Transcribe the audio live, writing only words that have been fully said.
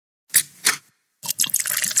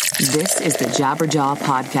This is the Jabberjaw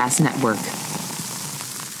Podcast Network.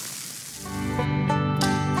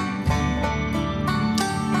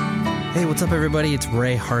 Hey, what's up, everybody? It's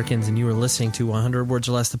Ray Harkins, and you are listening to 100 Words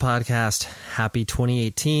or Less, the podcast. Happy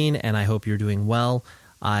 2018, and I hope you're doing well.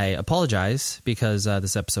 I apologize because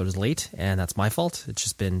this episode is late, and that's my fault. It's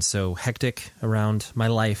just been so hectic around my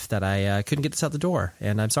life that I couldn't get this out the door,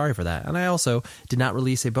 and I'm sorry for that. And I also did not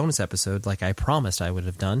release a bonus episode like I promised I would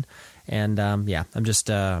have done. And I'm just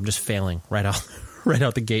failing right out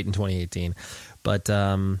the gate in 2018. But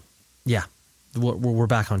we're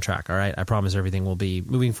back on track. All right, I promise everything will be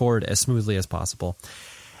moving forward as smoothly as possible.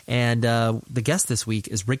 And the guest this week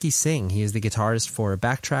is Singh. He is the guitarist for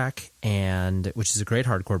Backtrack, which is a great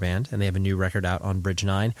hardcore band, and they have a new record out on Bridge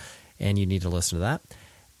 9, and you need to listen to that.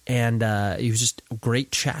 And it was just a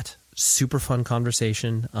great chat, super fun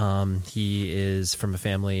conversation. He is from a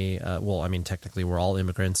family, technically we're all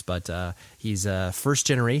immigrants, but he's first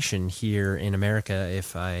generation here in America,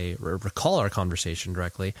 if I recall our conversation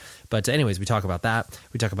directly. But anyways, we talk about that.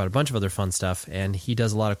 We talk about a bunch of other fun stuff, and he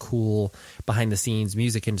does a lot of cool behind-the-scenes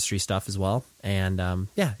music industry stuff as well. And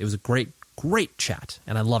it was a great chat,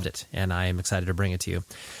 and I loved it, and I am excited to bring it to you.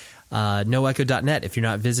 NoEcho.net. If you're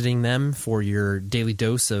not visiting them for your daily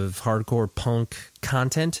dose of hardcore punk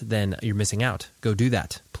content, then you're missing out. Go do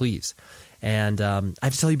that, please. And I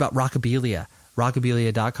have to tell you about Rockabilia.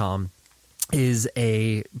 Rockabilia.com is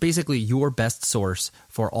basically your best source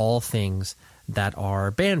for all things that are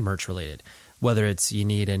band merch related. Whether it's you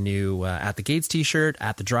need a new At the Gates t-shirt,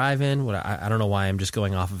 At the Drive-In. I don't know why I'm just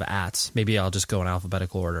going off of ats. Maybe I'll just go in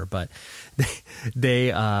alphabetical order. But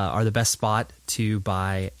they are the best spot to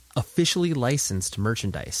buy officially licensed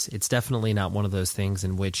merchandise. It's definitely not one of those things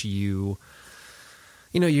in which you're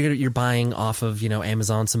buying off of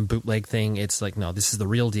Amazon, some bootleg thing. It's like, no, this is the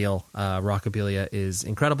real deal. Rockabilia is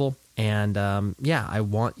incredible, and I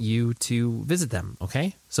want you to visit them.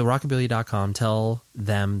 Okay, so rockabilia.com. Tell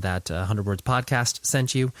them that 100 Words Podcast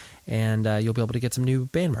sent you, and you'll be able to get some new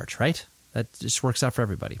band merch. Right? That just works out for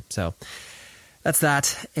everybody. So that's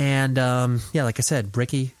that. And like I said,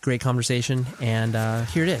 Ricky, great conversation. And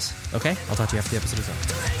here it is. Okay? I'll talk to you after the episode is over.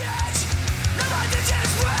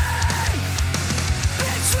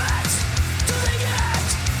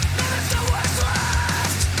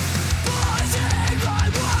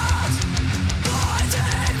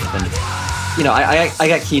 I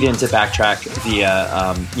got keyed into Backtrack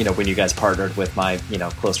via, when you guys partnered with my,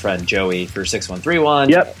 close friend Joey for 6131.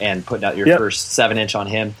 Yep. And putting out your first 7-inch on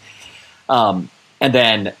him. And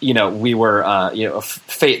then, we were,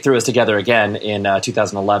 fate threw us together again in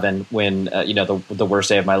 2011 when, the worst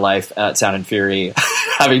day of my life at Sound and Fury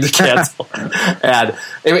having to cancel. And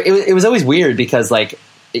it was always weird because, I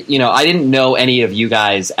didn't know any of you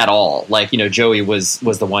guys at all. Joey was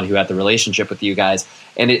the one who had the relationship with you guys.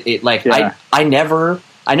 And I never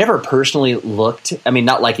personally looked. I mean,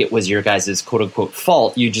 not like it was your guys' quote unquote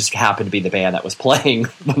fault. You just happened to be the band that was playing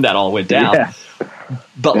when that all went down. Yeah.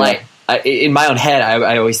 But in my own head,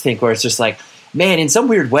 I always think where it's just like, man, in some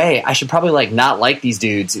weird way, I should probably not like these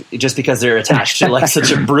dudes just because they're attached to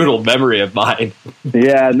such a brutal memory of mine.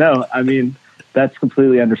 Yeah, no, I mean, that's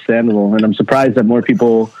completely understandable. And I'm surprised that more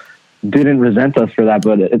people didn't resent us for that,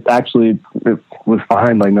 but it was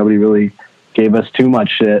fine. Nobody really gave us too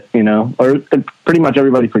much shit, or pretty much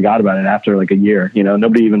everybody forgot about it after a year.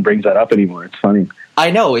 Nobody even brings that up anymore. It's funny.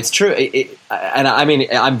 I know, it's true. And I mean,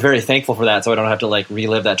 I'm very thankful for that, so I don't have to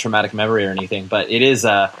relive that traumatic memory or anything. But it is,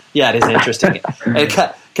 it is interesting. And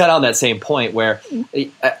cut on that same point where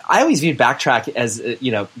I always viewed Backtrack as,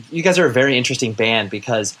 you guys are a very interesting band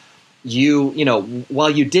because while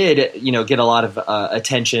you did, get a lot of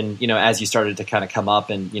attention, as you started to kind of come up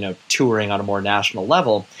and, touring on a more national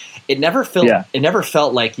level, it never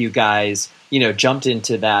felt like you guys, jumped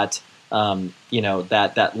into that,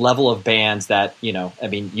 that level of bands that, I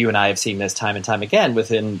mean, you and I have seen this time and time again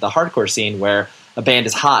within the hardcore scene where a band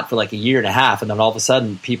is hot for a year and a half. And then all of a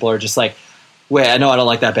sudden people are just like, wait, I know I don't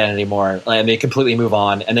like that band anymore. And they completely move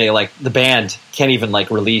on. And they the band can't even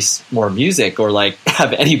release more music or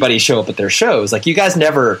have anybody show up at their shows. You guys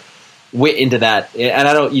never went into that. And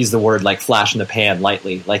I don't use the word flash in the pan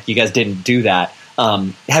lightly. You guys didn't do that.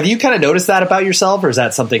 Have you kind of noticed that about yourself, or is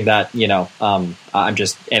that something that, I'm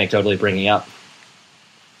just anecdotally bringing up?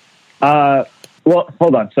 Well,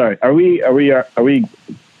 hold on. Sorry. Are we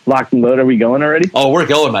locked and loaded? Are we going already? Oh, we're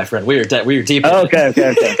going, my friend. We are deep. Oh, okay.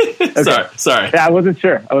 Sorry. Yeah, I wasn't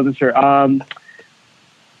sure.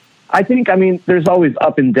 I think, there's always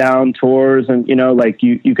up and down tours, and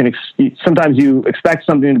you can sometimes you expect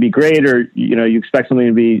something to be great, or you expect something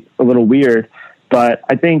to be a little weird. But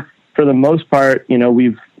I think for the most part,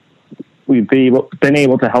 we've been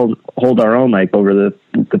able to hold our own, like, over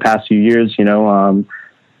the past few years, and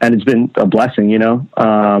it's been a blessing,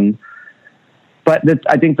 but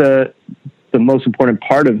I think the most important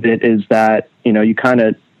part of it is that, you kind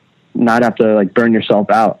of not have to, like, burn yourself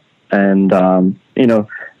out, and, you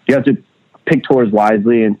have to pick tours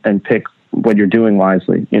wisely and pick what you're doing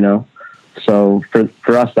wisely, So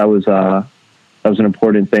for us, that was an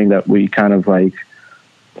important thing, that we kind of, like,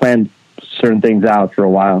 planned certain things out for a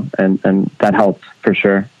while, and that helped for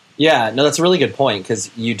sure. Yeah, no, that's a really good point, because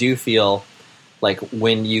you do feel like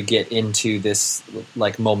when you get into this,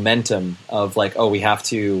 like, momentum of, like, oh, we have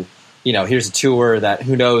to, here's a tour that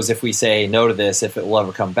who knows if we say no to this, if it will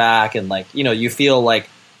ever come back. And, like, you feel like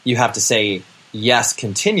you have to say yes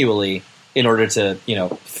continually in order to,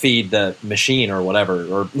 feed the machine or whatever,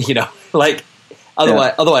 or, like,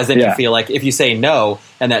 otherwise then you feel like if you say no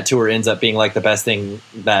and that tour ends up being, like, the best thing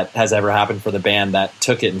that has ever happened for the band that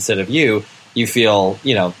took it instead of you feel,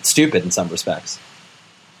 stupid in some respects.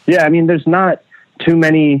 Yeah. I mean, there's not too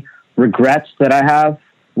many regrets that I have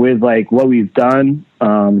with, like, what we've done,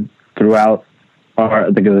 throughout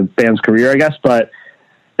the band's career, I guess, but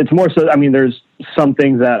it's more so, I mean, there's some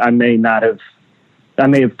things that I may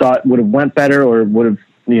have thought would have went better, or would have,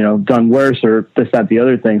 done worse, or this, that, the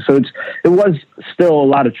other thing. So it was still a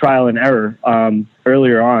lot of trial and error,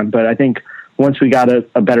 earlier on, but I think once we got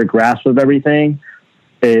a better grasp of everything,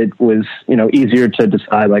 it was, easier to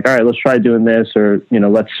decide, like, all right, let's try doing this, or,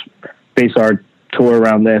 let's base our tour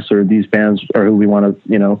around this, or these bands, or who we want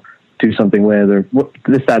to, do something with, or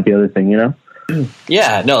this, that, the other thing,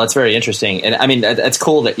 Yeah, no, that's very interesting. And I mean, it's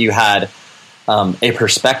cool that you had a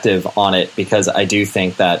perspective on it, because I do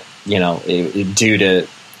think that, due to,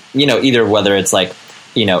 either whether it's, like,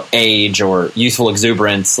 age or youthful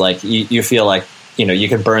exuberance, like, you feel like, you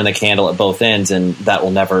can burn the candle at both ends, and that will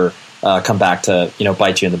never come back to,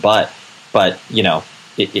 bite you in the butt. But,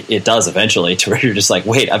 it does eventually, to where you're just like,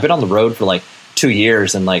 wait, I've been on the road for, like, 2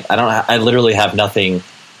 years, and, like, I literally have nothing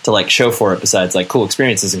to, like, show for it besides, like, cool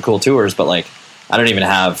experiences and cool tours. But, like, I don't even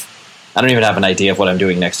have an idea of what I'm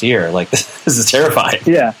doing next year. Like, this is terrifying.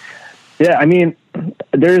 Yeah. I mean,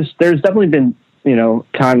 there's definitely been,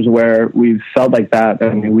 times where we've felt like that. I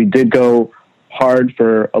mean, we did go hard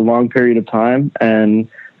for a long period of time, and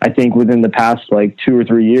I think within the past, like, 2 or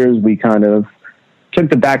 3 years, we kind of took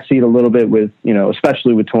the backseat a little bit with,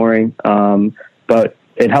 especially with touring. But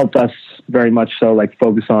it helped us very much so, like,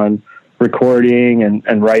 focus on recording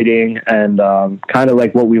and writing, and kind of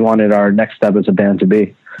like what we wanted our next step as a band to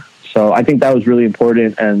be. So I think that was really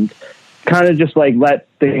important, and kind of just, like, let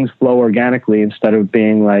things flow organically, instead of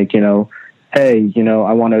being like, hey,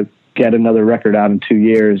 I want to get another record out in 2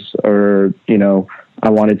 years, or, I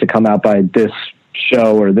want it to come out by this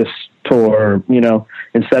show or this tour,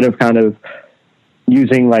 instead of kind of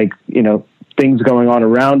using, like, things going on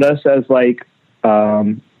around us as, like,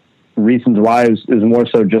 reasons why, is more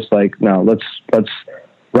so just like, no, let's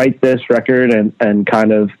write this record and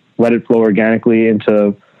kind of let it flow organically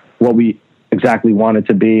into what we exactly want it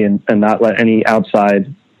to be, and not let any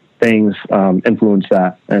outside things influence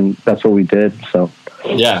that. And that's what we did. So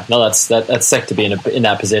yeah, no, that's sick to be in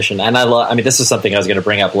that position. And I mean, this is something I was going to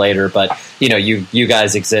bring up later, but you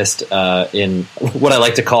guys exist in what I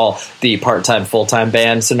like to call the part-time, full-time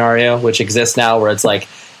band scenario, which exists now, where it's like,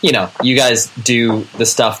 you guys do the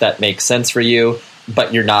stuff that makes sense for you,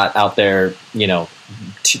 but you're not out there,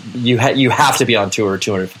 you have to be on tour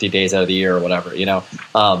 250 days out of the year or whatever,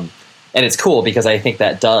 and it's cool, because I think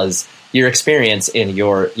that your experience in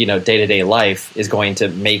your, day-to-day life is going to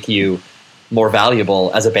make you more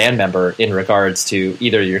valuable as a band member in regards to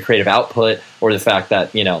either your creative output, or the fact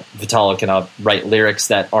that, Vitalo can write lyrics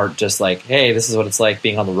that aren't just like, hey, this is what it's like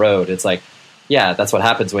being on the road. It's like, yeah, that's what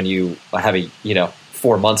happens when you have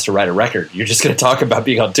 4 months to write a record. You're just going to talk about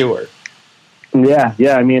being on tour. Yeah.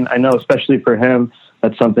 I mean, I know, especially for him,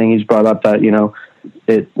 that's something he's brought up, that,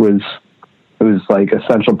 it was like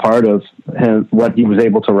essential part of him, what he was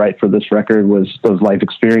able to write for this record, was those life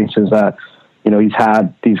experiences that, he's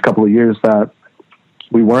had these couple of years that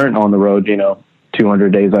we weren't on the road,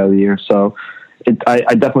 200 days out of the year. So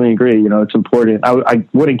I definitely agree. It's important. I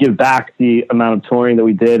wouldn't give back the amount of touring that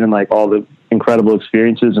we did, and, like, all the incredible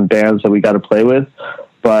experiences and bands that we got to play with.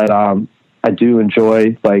 But I do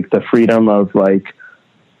enjoy, like, the freedom of, like,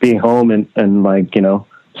 being home and like,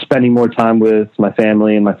 spending more time with my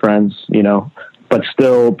family and my friends, but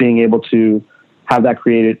still being able to have that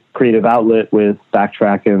creative outlet with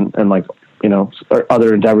Backtrack and like,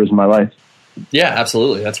 other endeavors in my life. Yeah,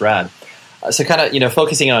 absolutely. That's rad. So kind of,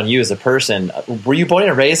 focusing on you as a person, were you born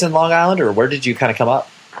and raised in Long Island, or where did you kind of come up?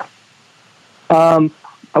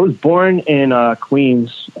 I was born in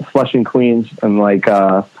Queens, Flushing, Queens, and like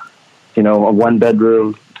a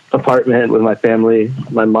 1-bedroom apartment with my family,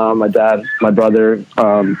 my mom, my dad, my brother,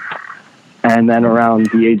 and then around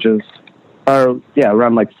the ages,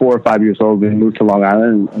 around like 4 or 5 years old, we moved to Long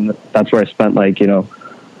Island, and that's where I spent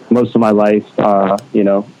most of my life,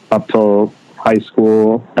 up till high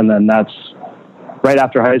school, and then that's right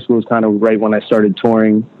after high school is kind of right when I started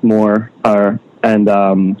touring more, so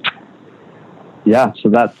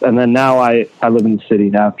that's, and then now I live in the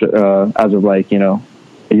city after, as of a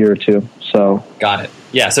year or two. So got it.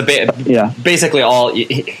 Yeah. So basically all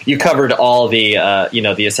you covered all the,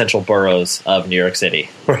 the essential boroughs of New York City,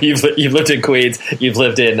 where you've lived in Queens, you've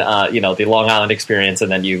lived in, the Long Island experience,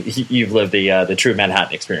 and then you've lived the true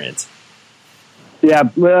Manhattan experience. Yeah.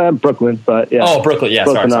 Brooklyn, but yeah. Oh, Brooklyn. Yeah.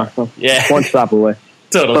 Sorry. Yeah. One stop away.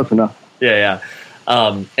 Totally. Close enough. Yeah.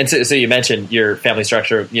 And so you mentioned your family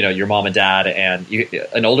structure, your mom and dad, and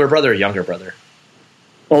an older brother or younger brother?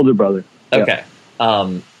 Older brother. Okay.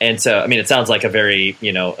 Yeah. And so, I mean, it sounds like a very,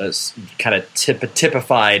 a kind of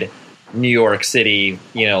typified New York City,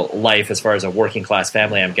 life as far as a working class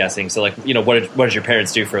family, I'm guessing. So what did your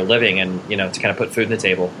parents do for a living and, to kind of put food on the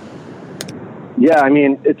table? Yeah. I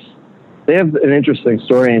mean, they have an interesting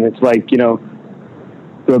story, and it's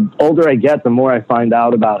the older I get, the more I find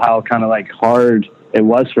out about how kind of hard it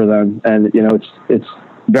was for them. And, it's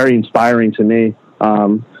very inspiring to me.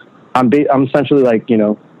 I'm essentially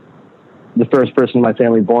the first person in my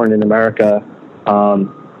family born in America.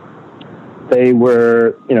 They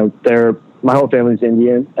were, my whole family's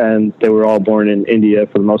Indian, and they were all born in India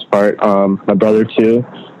for the most part. My brother too.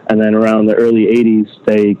 And then around the early 80s,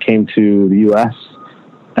 they came to the US,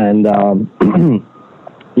 and,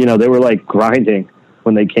 they were grinding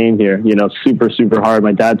when they came here, super, super hard.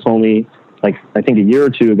 My dad told me, I think a year or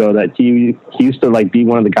two ago, that he used to be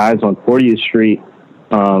one of the guys on 40th Street,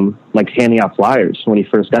 handing out flyers when he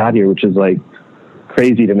first got here, which is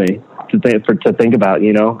crazy to me to think about.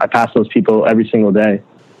 I pass those people every single day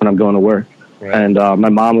when I'm going to work. Right. And my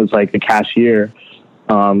mom was a cashier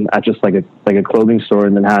at just a clothing store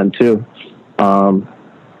in Manhattan too.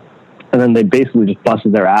 And then they basically just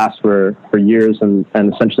busted their ass for years, and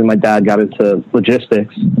essentially my dad got into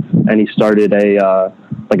logistics, and he started a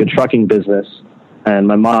trucking business. And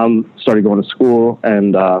my mom started going to school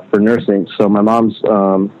and for nursing. So my mom's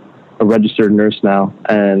a registered nurse now,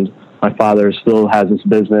 and my father still has his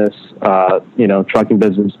business, trucking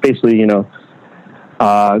business, basically,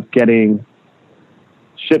 getting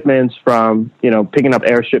shipments from, picking up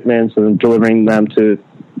air shipments and delivering them to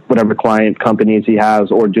whatever client companies he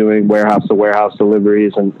has, or doing warehouse to warehouse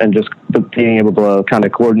deliveries, and just being able to kind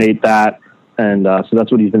of coordinate that. And so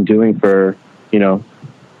that's what he's been doing for,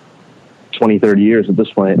 20, 30 years at this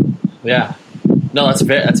point. Yeah. No, that's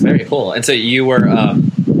very cool. And so you were,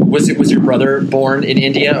 was your brother born in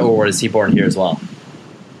India, or was he born here as well?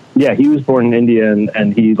 Yeah, he was born in India,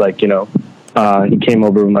 and he he came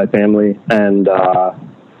over with my family, and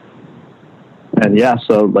yeah,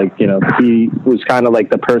 so he was kind of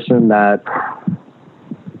the person that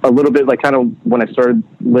a little bit kind of when I started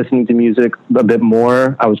listening to music a bit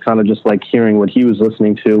more, I was kind of just hearing what he was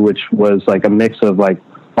listening to, which was a mix of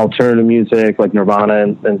alternative music, Nirvana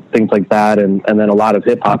and things like that, and then a lot of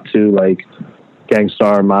hip hop too, Gang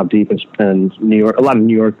Starr, Mobb Deep, and New York, a lot of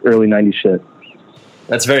New York early 90s shit.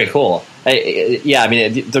 That's very cool.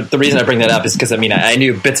 The reason I bring that up is because I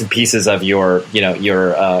knew bits and pieces of your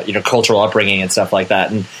cultural upbringing and stuff like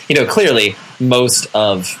that, and clearly most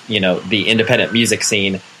of the independent music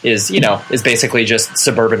scene is basically just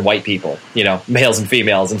suburban white people, males and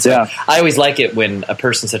females, and so yeah. I always like it when a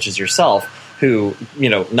person such as yourself, who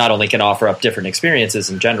not only can offer up different experiences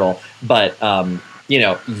in general, but I'm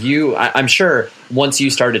sure once you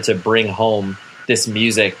started to bring home this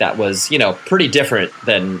music that was, pretty different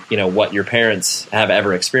than, what your parents have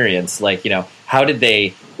ever experienced. How did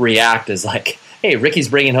they react as hey, Ricky's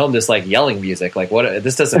bringing home this yelling music. What,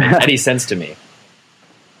 this doesn't make any sense to me.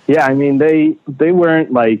 Yeah. I mean, they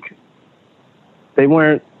weren't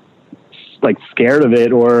scared of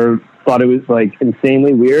it or thought it was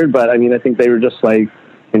insanely weird. But I mean, I think they were just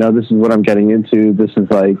this is what I'm getting into. This is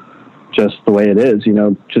just the way it is,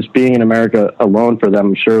 just being in America alone for them,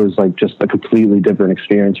 I'm sure was just a completely different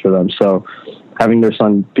experience for them. So having their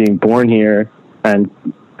son being born here and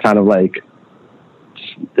kind of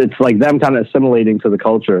it's them kind of assimilating to the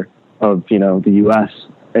culture of, the US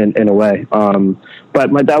in a way.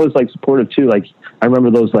 But my dad was supportive too. I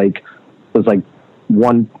remember those 1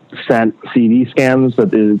 cent CD scams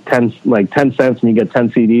that is 10 cents and you get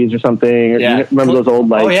 10 CDs or something. Yeah. You remember those old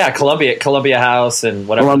Columbia House and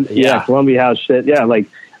whatever. Columbia House shit. Yeah,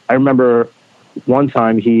 I remember one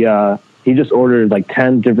time he just ordered like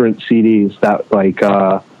 10 different CDs that like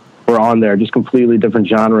were on there, just completely different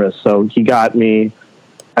genres. So he got me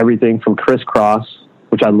everything from Crisscross,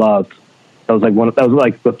 which I loved. That was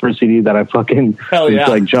like the first CD that I fucking was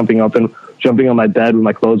like jumping on my bed with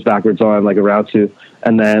my clothes backwards on, like around to.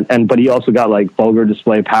 But he also got like Vulgar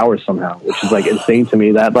Display Power somehow, which is like insane to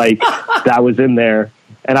me that like that was in there.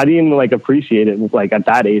 And I didn't even like appreciate it like at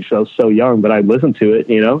that age. I was so young, but I listened to it,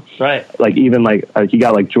 Right. Like even like he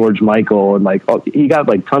got like George Michael and like he got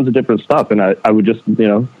like tons of different stuff. And I would just,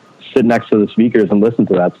 sit next to the speakers and listen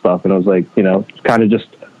to that stuff. And I was like, kind of just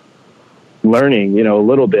learning, a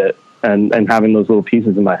little bit and having those little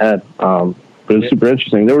pieces in my head. But it was super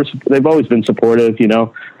interesting. They've always been supportive,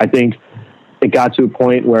 I think it got to a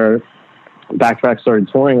point where Backtrack started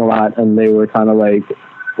touring a lot and they were kind of like,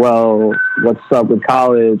 well, what's up with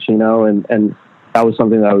college, and that was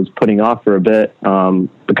something that I was putting off for a bit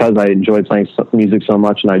because I enjoyed playing music so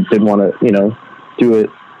much and I did want to, do it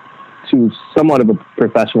to somewhat of a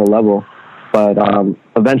professional level. But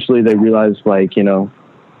eventually they realized like,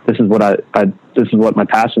 this is what this is what my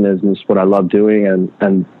passion is and this is what I love doing.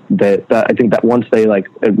 And I think that once they like,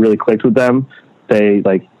 it really clicked with them, they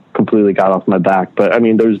like completely got off my back. But I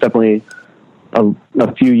mean, there was definitely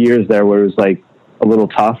a few years there where it was like a little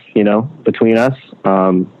tough, between us,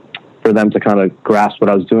 for them to kind of grasp what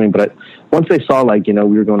I was doing. But once they saw like, we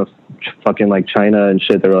were going to fucking like China and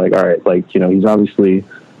shit, they were like, all right, like, he's obviously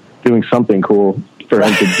doing something cool for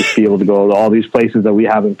him to just be able to go to all these places that we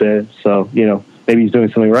haven't been. So, maybe he's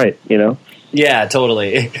doing something right, Yeah,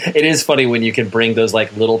 totally. It is funny when you can bring those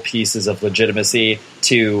like little pieces of legitimacy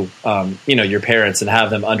to, your parents and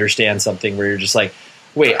have them understand something where you're just like,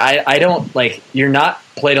 wait, I don't like, you're not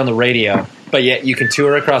played on the radio, but yet you can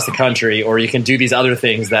tour across the country or you can do these other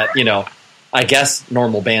things that, I guess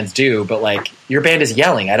normal bands do, but like your band is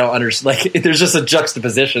yelling. I don't understand. Like there's just a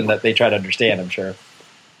juxtaposition that they try to understand, I'm sure.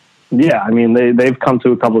 Yeah. I mean, they've come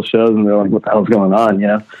to a couple of shows and they're like, what the hell's going on?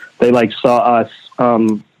 They like saw us,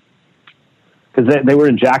 cause they were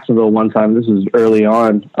in Jacksonville one time. This was early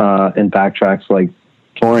on, in Backtracks, like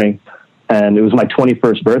touring, and it was my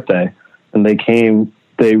 21st birthday and they came,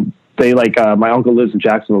 they like, my uncle lives in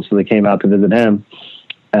Jacksonville, so they came out to visit him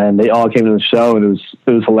and they all came to the show and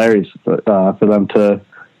it was hilarious, for them to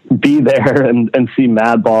be there and see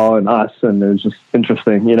Madball and us. And it was just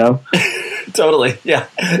interesting, Totally. Yeah.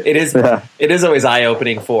 It is. Yeah. It is always eye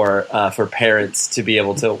opening for parents to be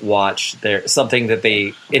able to watch something that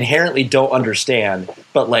they inherently don't understand,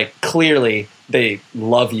 but like clearly they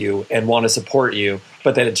love you and want to support you.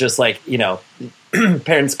 But then it's just like,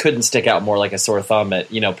 parents couldn't stick out more like a sore thumb at,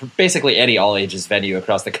 basically any all ages venue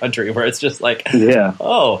across the country where it's just like, yeah,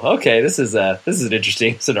 oh, okay. This is an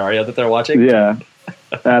interesting scenario that they're watching. Yeah,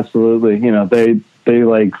 absolutely. They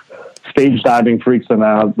like, stage diving freaks them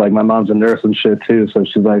out. Like my mom's a nurse and shit too, so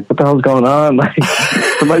she's like, "What the hell's going on? Like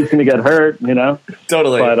somebody's gonna get hurt,"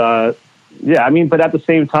 Totally. But yeah, I mean, but at the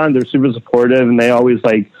same time, they're super supportive and they always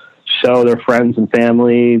like show their friends and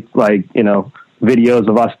family like videos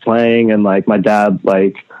of us playing. And like my dad,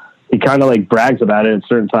 like he kind of like brags about it at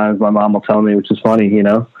certain times. My mom will tell me, which is funny,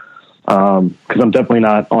 because I'm definitely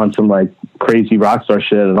not on some like crazy rock star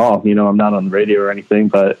shit at all. I'm not on the radio or anything,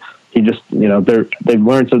 but he just, they've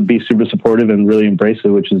learned to be super supportive and really embrace it,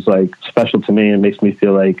 which is like special to me and makes me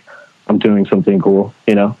feel like I'm doing something cool,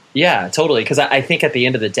 Yeah, totally. Because I think at the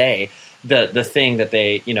end of the day, the thing that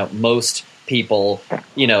they, most people,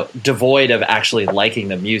 devoid of actually liking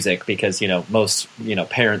the music because, most,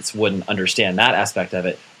 parents wouldn't understand that aspect of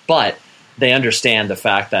it. But they understand the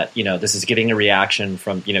fact that, this is getting a reaction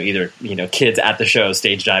from, either, kids at the show,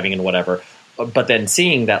 stage diving and whatever. But then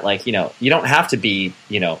seeing that, like, you don't have to be,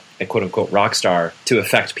 a quote unquote rock star to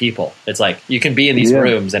affect people. It's like you can be in these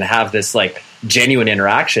rooms and have this like genuine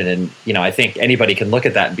interaction. And, I think anybody can look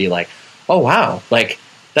at that and be like, oh, wow, like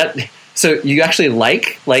that. So you actually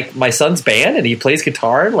like my son's band and he plays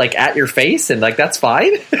guitar like at your face and like that's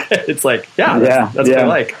fine. It's like, that's what I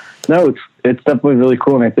like. No, it's definitely really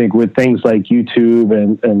cool. And I think with things like YouTube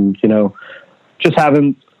and just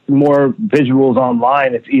having more visuals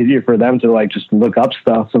online, it's easier for them to like just look up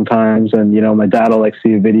stuff sometimes. And my dad will like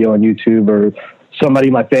see a video on YouTube or somebody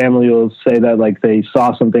in my family will say that like they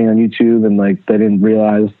saw something on YouTube and like they didn't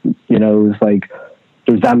realize it was like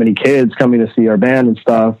there's that many kids coming to see our band and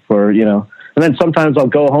stuff, or and then sometimes I'll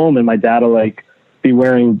go home and my dad will like be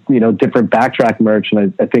wearing different Backtrack merch,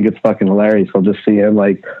 and I think it's fucking hilarious. I'll just see him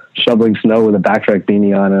like shoveling snow with a Backtrack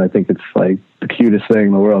beanie on, and I think it's like the cutest thing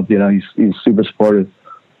in the world. He's super supportive.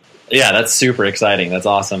 Yeah, that's super exciting. That's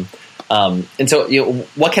awesome. And so,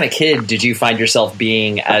 what kind of kid did you find yourself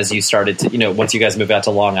being as you started to, once you guys moved out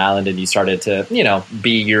to Long Island and you started to,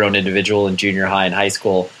 be your own individual in junior high and high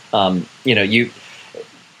school? We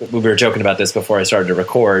were joking about this before I started to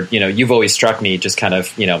record. You've always struck me just kind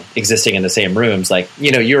of, existing in the same rooms. Like,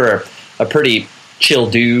 you're a pretty chill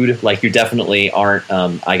dude. Like, you definitely aren't,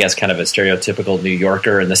 I guess, kind of a stereotypical New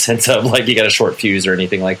Yorker in the sense of like you got a short fuse or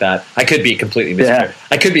anything like that. I could be completely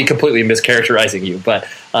mischaracterizing you, but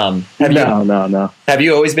no. Have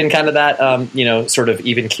you always been kind of that, sort of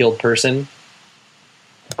even keeled person?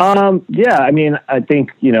 Yeah. I mean, I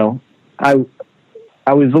think I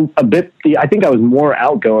was a bit. I think I was more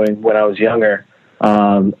outgoing when I was younger.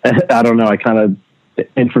 I don't know. I kind of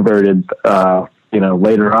introverted,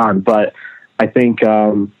 later on, but I think,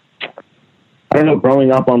 I don't know,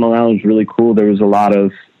 growing up on Long Island was really cool. There was a lot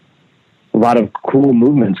of cool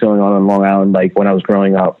movements going on Long Island, like when I was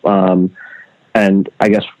growing up. And I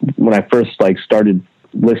guess when I first started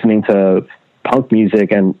listening to punk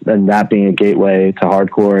music and that being a gateway to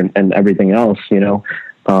hardcore and everything else,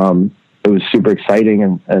 it was super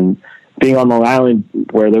exciting and being on Long Island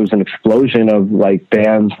where there was an explosion of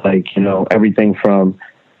bands, everything from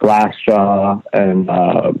Glassjaw and,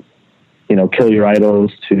 Kill Your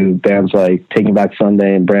Idols to bands like Taking Back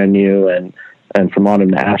Sunday and Brand New and From Autumn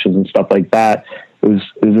to Ashes and stuff like that. It was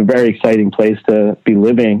a very exciting place to be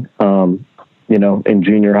living, in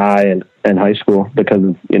junior high and high school because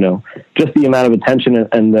of, just the amount of attention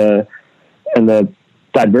and the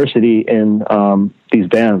diversity in, these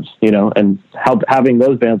bands, and having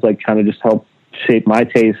those bands kind of just help shape my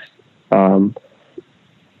taste, in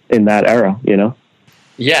that era,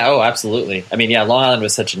 Yeah. Oh, absolutely. I mean, yeah, Long Island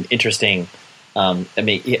was such an interesting, when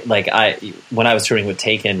I was touring with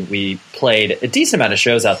Taken, we played a decent amount of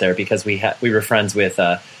shows out there because we were friends with,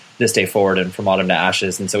 This Day Forward and From Autumn to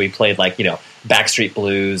Ashes. And so we played Backstreet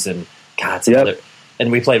Blues and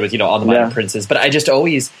and we played with, On the Mind of Princes, but I just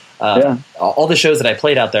always, all the shows that I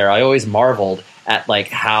played out there, I always marveled at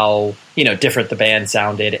how, different the band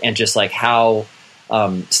sounded and just how,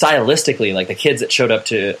 stylistically, the kids that showed up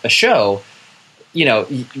to a show,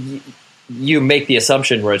 you make the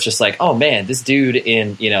assumption where it's just oh man, this dude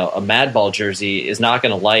in, a Madball jersey is not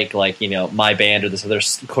going to like, my band or this other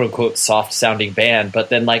quote unquote soft sounding band, but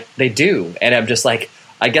then they do. And I'm just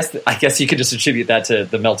I guess you could just attribute that to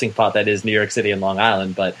the melting pot that is New York City and Long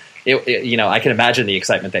Island. But I can imagine the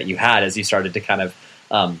excitement that you had as you started to kind of,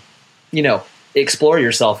 explore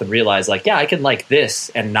yourself and realize I can like this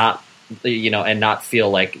and not, and not feel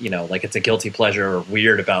like it's a guilty pleasure or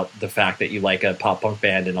weird about the fact that you like a pop punk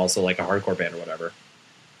band and also like a hardcore band or whatever.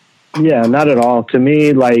 Yeah, not at all. To me,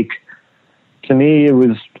 it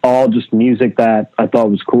was all just music that I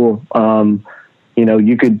thought was cool.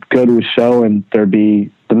 You could go to a show and there'd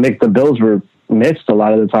be the bills were mixed a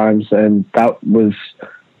lot of the times, and that was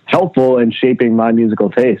helpful in shaping my musical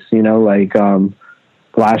taste.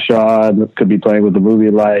 Glassjaw could be playing with the Movie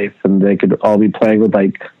Life, and they could all be playing with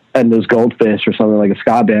and those Goldfish or something like a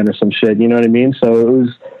ska band or some shit. You know what I mean? So it was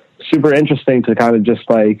super interesting to kind of just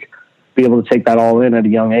be able to take that all in at a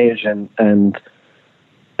young age and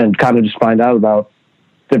kind of just find out about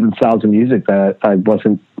different styles of music that I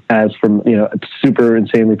wasn't as super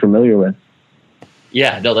insanely familiar with.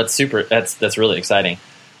 Yeah, no, that's super. That's really exciting.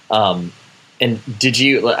 And did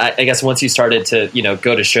you, I guess once you started to,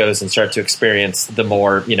 go to shows and start to experience the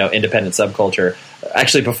more, independent subculture,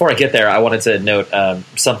 actually, before I get there, I wanted to note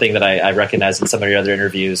something that I recognized in some of your other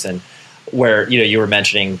interviews and where, you were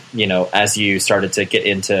mentioning, as you started to get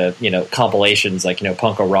into, compilations like,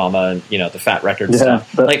 Punk-O-Rama and, the Fat Records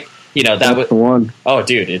stuff. That was the one. Oh,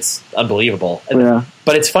 dude, it's unbelievable. Yeah.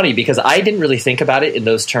 But it's funny because I didn't really think about it in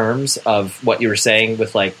those terms of what you were saying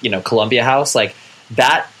with Columbia House,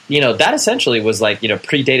 that. That essentially was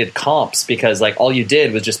predated comps because all you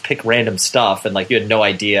did was just pick random stuff and you had no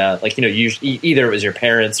idea, either it was your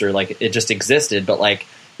parents or it just existed. But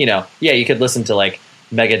you could listen to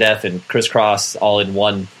Megadeth and Criss Cross all in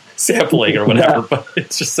one sampling or whatever, yeah. But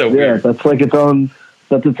it's just so weird.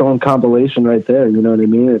 That's its own compilation right there. You know what I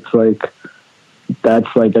mean? It's that's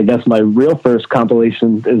I guess my real first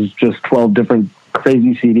compilation is just 12 different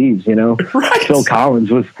crazy CDs, Right. Phil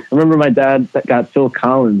Collins I remember my dad that got Phil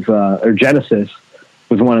Collins, or Genesis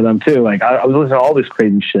was one of them too. I was listening to all this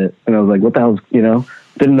crazy shit and I was what the hell,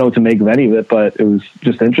 didn't know what to make of any of it, but it was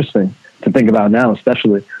just interesting to think about now,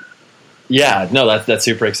 especially. Yeah, no, that's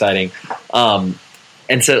super exciting. And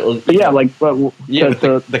so, but yeah,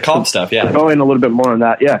 the comp stuff. Yeah. Going a little bit more on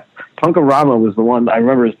that. Yeah. Punk-O-Rama was the one I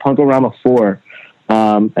remember. It was Punk-O-Rama 4.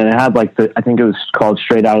 And it had I think it was called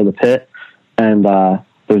Straight Out of the Pit. And the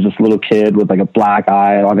there was this little kid with like a black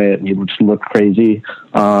eye on it, and he would just look crazy.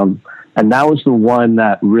 And that was the one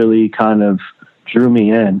that really kind of drew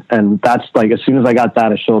me in. And that's like, as soon as I got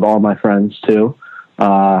that, I showed all my friends too.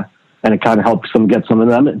 And it kind of helped get some of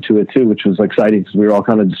them into it too, which was exciting because we were all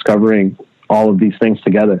kind of discovering all of these things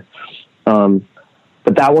together.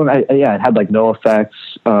 But that one, it had like No Effects,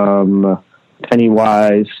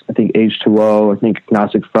 Pennywise, I think H2O, I think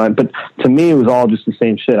Agnostic Front. But to me, it was all just the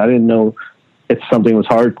same shit. I didn't know if something was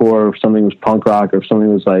hardcore, or if something was punk rock, or if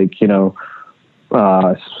something was like,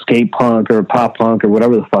 skate punk or pop punk or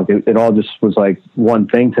whatever the fuck. It all just was like one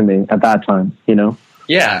thing to me at that time,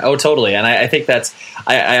 Yeah. Oh, totally. And I think that's,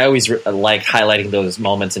 I always like highlighting those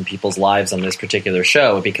moments in people's lives on this particular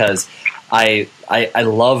show, because I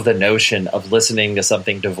love the notion of listening to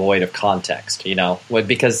something devoid of context,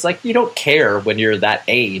 because like, you don't care when you're that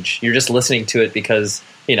age. You're just listening to it because,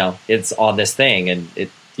 it's on this thing and it,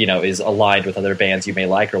 is aligned with other bands you may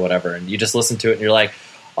like or whatever. And you just listen to it and you're like,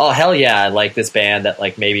 oh, hell yeah, I like this band that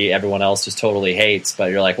like maybe everyone else just totally hates. But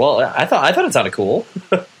you're like, well, I thought it sounded cool.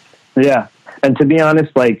 Yeah. And to be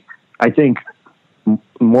honest, like, I think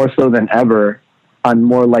more so than ever, I'm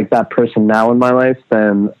more like that person now in my life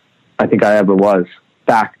than I think I ever was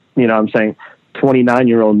back. I'm saying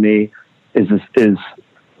 29-year-old me is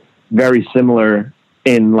very similar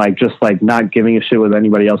in like, just like not giving a shit what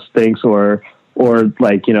anybody else thinks or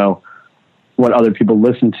like, what other people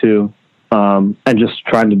listen to, and just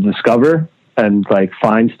trying to discover and like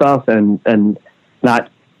find stuff and not,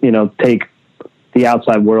 take the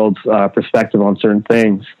outside world's perspective on certain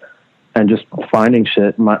things and just finding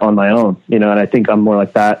shit on my own, and I think I'm more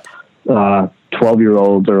like that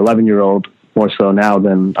 12-year-old or 11-year-old more so now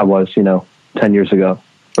than I was, 10 years ago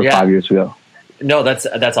or 5 years ago. No,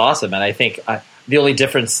 that's awesome. And I think the only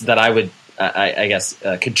difference that I would, I guess,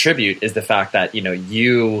 contribute is the fact that,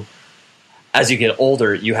 you, as you get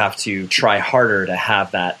older, you have to try harder to have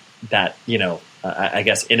that, I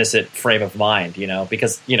guess, innocent frame of mind,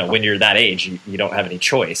 because, when you're that age, you don't have any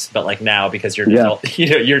choice. But like now, because you're an adult,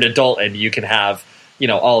 you're an adult and you can have,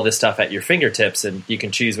 all of this stuff at your fingertips and you can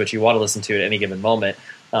choose what you want to listen to at any given moment.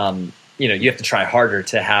 You have to try harder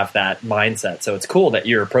to have that mindset. So it's cool that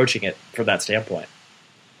you're approaching it from that standpoint.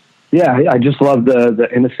 Yeah. I just love the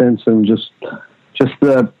innocence and just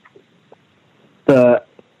the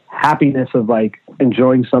happiness of like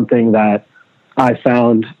enjoying something that I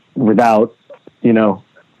found without,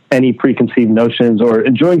 any preconceived notions, or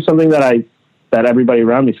enjoying something that everybody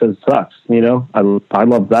around me says sucks, I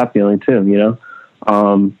love that feeling too,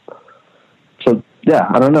 so yeah,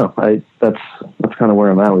 I don't know. That's kind of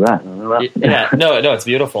where I'm at with that. Yeah, no, it's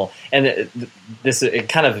beautiful. And this is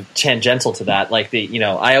kind of tangential to that. Like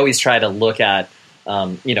I always try to look at,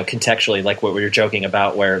 contextually, like what we were joking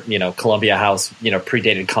about, where, Columbia House,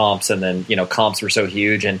 predated comps, and then, comps were so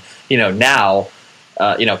huge. And, now,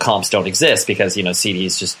 comps don't exist because,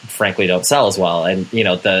 CDs just frankly don't sell as well. And,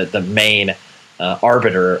 the main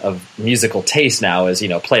arbiter of musical taste now is,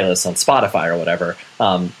 playlists on Spotify or whatever.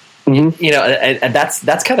 And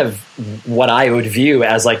that's kind of what I would view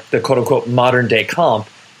as like the quote unquote modern day comp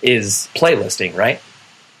is playlisting, right?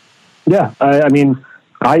 Yeah. I mean,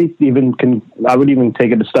 I would even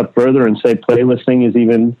take it a step further and say playlisting is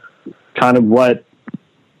even kind of what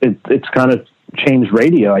it's kind of changed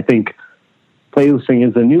radio. I think playlisting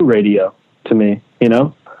is the new radio to me,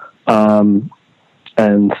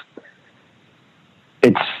 and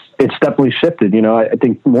it's definitely shifted. I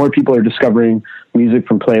think more people are discovering music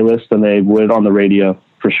from playlists than they would on the radio,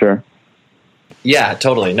 for sure. Yeah,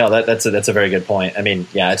 totally. No, that's a very good point. I mean,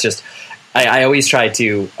 yeah, it's just, I always try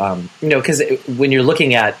to, because when you're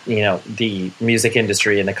looking at, the music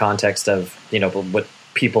industry in the context of, what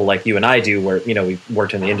people like you and I do, where, we've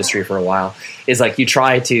worked in the industry for a while, is like you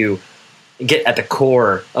try to get at the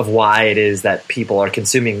core of why it is that people are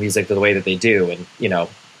consuming music the way that they do. And,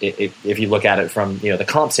 if you look at it from, the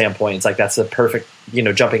comp standpoint, it's like that's the perfect,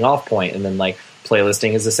 jumping off point. And then like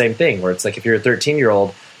playlisting is the same thing, where it's like if you're a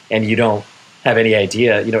 13-year-old and you don't have any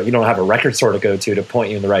idea, you don't have a record store to go to point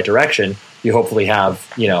you in the right direction, you hopefully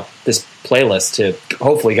have, this playlist to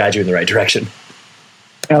hopefully guide you in the right direction.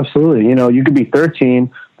 Absolutely. You could be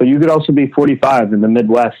 13, but you could also be 45 in the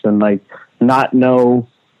Midwest and like not know,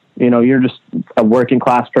 you're just a working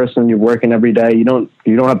class person. You're working every day. You don't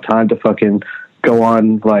have time to fucking go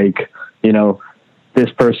on like, this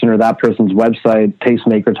person or that person's website,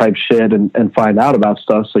 tastemaker type shit and find out about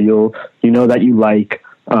stuff. So that you like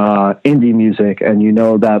indie music, and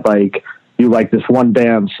that like you like this one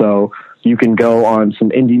band, so you can go on some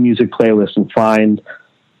indie music playlists and find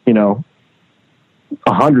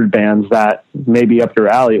 100 bands that may be up your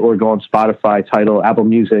alley, or go on Spotify, Tidal, Apple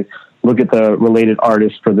Music, look at the related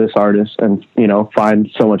artist for this artist and, find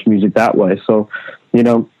so much music that way. So,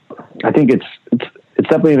 I think it's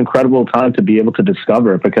definitely an incredible time to be able to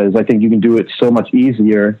discover, because I think you can do it so much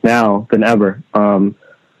easier now than ever. So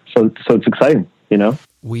it's exciting,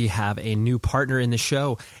 We have a new partner in the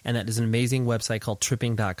show, and that is an amazing website called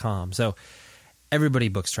tripping.com. So everybody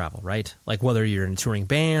books travel, right? Like whether you're in a touring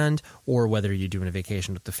band or whether you're doing a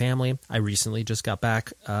vacation with the family. I recently just got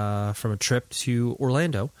back from a trip to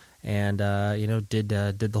Orlando and, did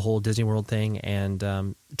the whole Disney World thing.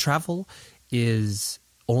 And travel is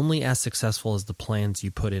only as successful as the plans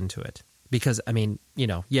you put into it. Because,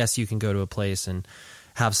 yes, you can go to a place and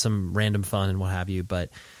have some random fun and what have you, but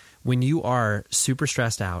when you are super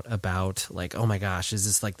stressed out about like, oh my gosh, is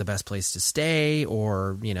this like the best place to stay?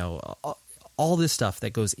 Or, all this stuff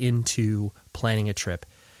that goes into planning a trip,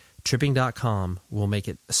 tripping.com will make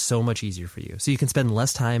it so much easier for you. So you can spend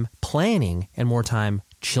less time planning and more time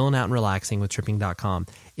chilling out and relaxing with tripping.com.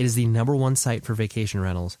 It is the #1 site for vacation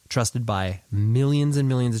rentals, trusted by millions and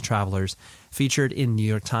millions of travelers, featured in New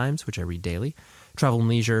York Times, which I read daily, Travel and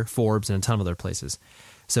Leisure, Forbes, and a ton of other places.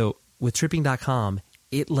 So with tripping.com,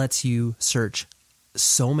 it lets you search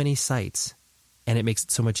so many sites, and it makes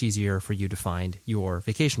it so much easier for you to find your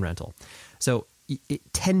vacation rental. So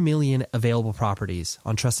 10 million available properties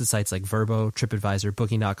on trusted sites like Vrbo, TripAdvisor,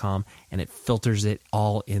 Booking.com, and it filters it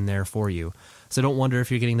all in there for you. So don't wonder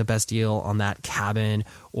if you're getting the best deal on that cabin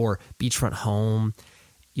or beachfront home.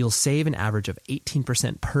 You'll save an average of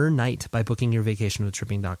 18% per night by booking your vacation with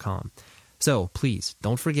Tripping.com. So please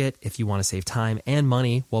don't forget, if you want to save time and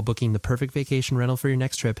money while booking the perfect vacation rental for your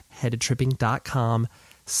next trip, head to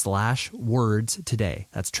tripping.com/words today.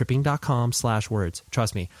 That's tripping.com/words.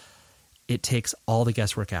 Trust me, it takes all the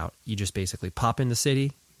guesswork out. You just basically pop in the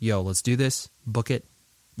city, let's do this, book it,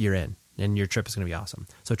 you're in, and your trip is going to be awesome.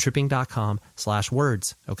 So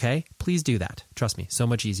tripping.com/words, okay? Please do that. Trust me, so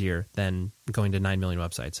much easier than going to 9 million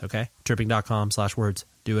websites, okay? Tripping.com/words,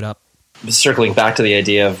 do it up. Circling back to the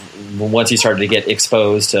idea of once you started to get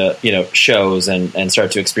exposed to, shows and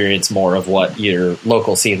start to experience more of what your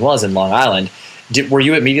local scene was in Long Island, were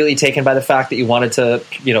you immediately taken by the fact that you wanted to,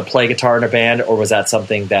 play guitar in a band, or was that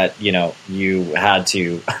something that, you had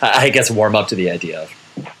to, I guess, warm up to the idea of?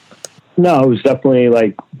 No, I was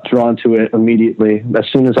definitely drawn to it immediately. As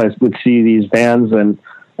soon as I would see these bands and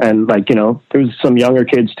there was some younger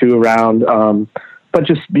kids too around, but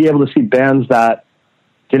just be able to see bands that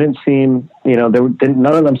didn't seem, none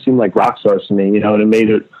of them seemed like rock stars to me, and it made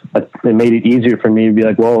it easier for me to be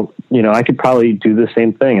like, well, I could probably do the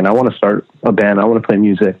same thing, and I want to start a band. I want to play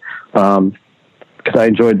music, because I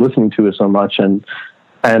enjoyed listening to it so much. And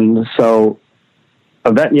so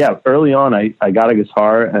early on, I got a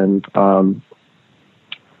guitar and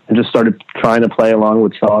just started trying to play along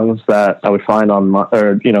with songs that I would find on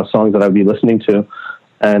songs that I'd be listening to.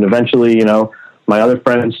 And eventually, my other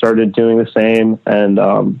friends started doing the same, and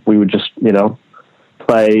we would just,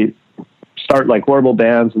 start like horrible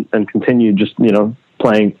bands and continue just,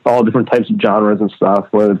 playing all different types of genres and stuff,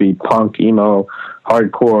 whether it be punk, emo,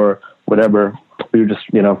 hardcore, whatever. We would just,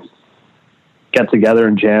 get together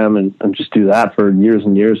and jam and just do that for years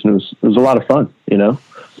and years. And it was a lot of fun,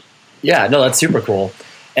 Yeah, no, that's super cool.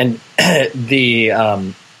 And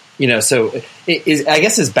so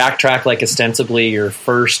is Backtrack ostensibly your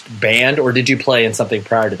first band, or did you play in something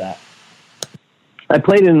prior to that? I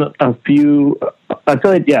played in a few. I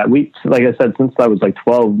feel like like I said, since I was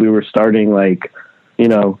 12, we were starting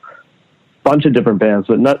bunch of different bands,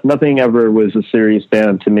 but nothing ever was a serious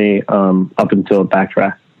band to me up until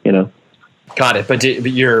Backtrack. Got it. But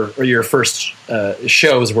your first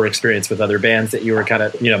shows were experienced with other bands that you were kind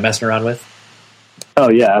of messing around with? Oh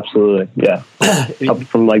yeah, absolutely. Yeah.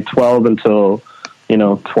 From 12 until,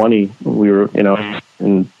 20, we were,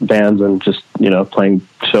 in bands and just, playing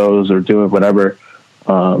shows or doing whatever.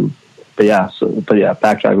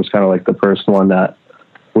 Backtrack was kind of the first one that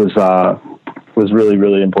was really,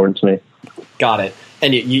 really important to me. Got it.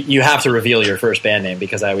 And you have to reveal your first band name,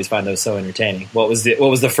 because I always find those so entertaining. What was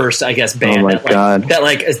the first, I guess, band had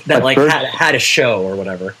a show or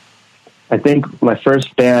whatever? I think my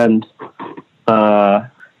first band, I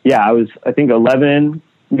was 11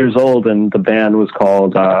 years old, and the band was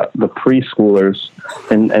called the Preschoolers,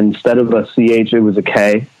 and instead of a CH, it was a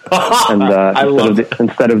K, and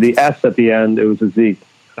instead of the S at the end, it was a Z.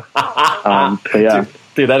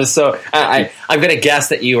 Dude, that is so. I'm going to guess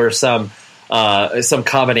that you were some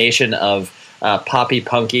combination of poppy,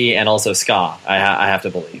 punky, and also ska. I have to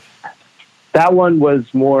believe that one was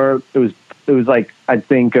more. It was I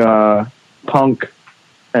think punk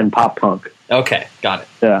and pop punk. Okay, got it.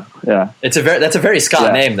 Yeah. That's a very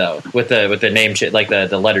Scott name though, with the name like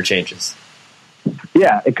the letter changes.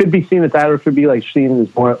 Yeah, it could be seen as that, or it could be like seen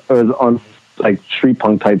as more on like street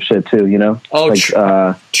punk type shit too. You know? Oh, like,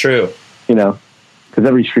 true. You know, because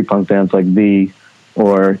every street punk band's like the,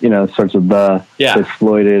 or you know, starts with the,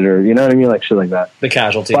 exploited, or you know what I mean, like shit like that. The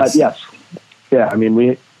Casualties. But yes, yeah. I mean,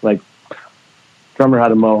 we like drummer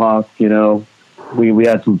had a mohawk. You know, we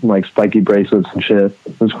had some like spiky bracelets and shit.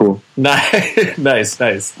 It was cool. Nice.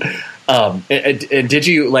 And did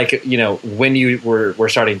you like, you know, when you were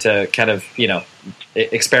starting to kind of, you know,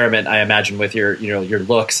 experiment, I imagine, with your, you know, your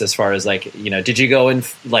looks, as far as like, you know, did you go in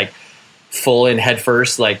like full in head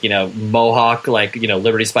first, like, you know, mohawk, like, you know,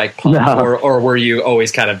 Liberty Spike punk, or were you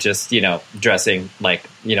always kind of just, you know, dressing like,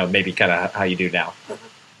 you know, maybe kind of how you do now?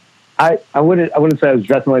 I wouldn't say I was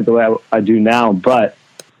dressing like the way I do now, but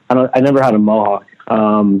I never had a mohawk.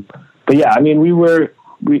 But yeah, I mean,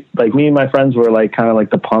 we like, me and my friends were like kind of like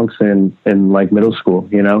the punks in like middle school,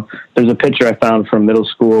 you know. There's a picture I found from middle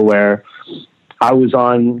school where I was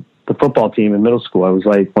on the football team in middle school. I was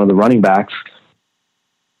like one of the running backs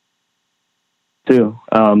too.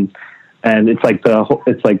 And it's like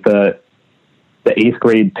the 8th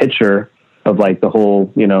grade picture of like the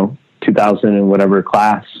whole, you know, 2000 and whatever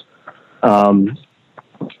class.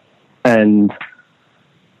 And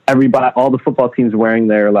everybody, all the football teams wearing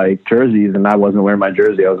their like jerseys, and I wasn't wearing my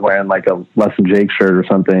jersey. I was wearing like a Less Than Jake shirt or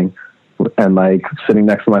something, and like sitting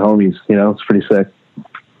next to my homies. You know, it's pretty sick.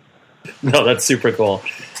 No, that's super cool.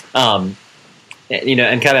 You know,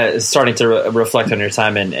 and kind of starting to reflect on your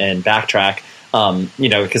time and Backtrack. You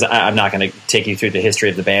know, because I'm not going to take you through the history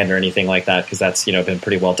of the band or anything like that, because that's, you know, been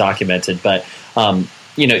pretty well documented. But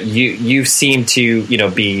you know, you seem to, you know,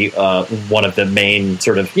 be one of the main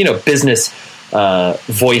sort of, you know, business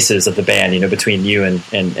voices of the band, you know, between you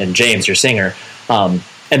and James, your singer. And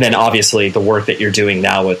then obviously the work that you're doing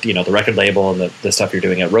now with, you know, the record label and the stuff you're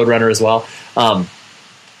doing at Roadrunner as well.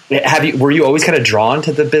 Were you always kind of drawn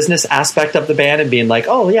to the business aspect of the band and being like,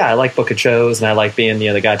 oh yeah, I like booking shows and I like being, you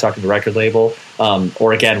know, the guy talking to the record label?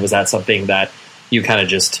 Or again, was that something that you kind of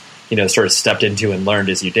just, you know, sort of stepped into and learned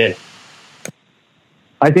as you did?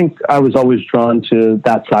 I think I was always drawn to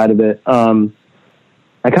that side of it.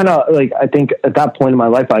 I kind of like, I think at that point in my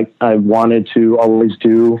life, I wanted to always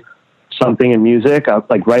do something in music.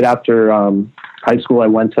 Like right after high school, I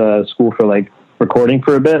went to school for like recording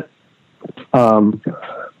for a bit.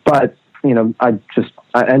 But, you know, I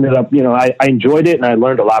ended up, you know, I enjoyed it and I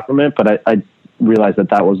learned a lot from it, but I realized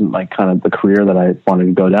that wasn't like kind of the career that I wanted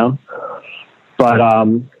to go down. But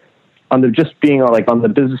on the just being like on the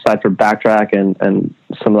business side for Backtrack and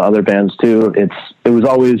some of the other bands too, it was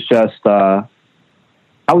always just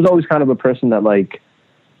I was always kind of a person that like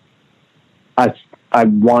I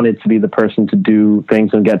wanted to be the person to do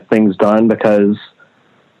things and get things done, because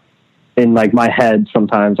in like my head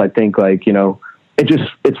sometimes I think like, you know,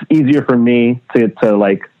 it's easier for me to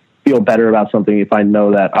like feel better about something if I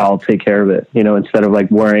know that I'll take care of it, you know, instead of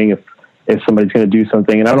like worrying if somebody's going to do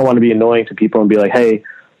something. And I don't want to be annoying to people and be like, hey,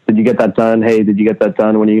 did you get that done? Hey, did you get that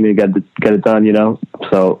done? When are you going to get it done? You know?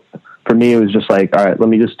 So for me, it was just like, all right, let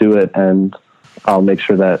me just do it, and I'll make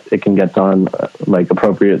sure that it can get done like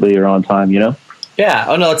appropriately or on time, you know? Yeah.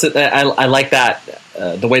 Oh no, I like that,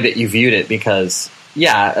 the way that you viewed it, because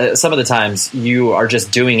some of the times you are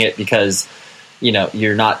just doing it because, you know,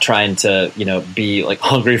 you're not trying to, you know, be like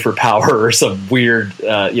hungry for power or some weird,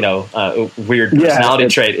 weird personality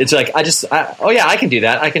trait. It's like, I can do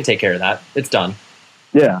that. I can take care of that. It's done.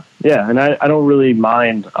 Yeah. Yeah. And I don't really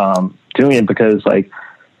mind doing it, because like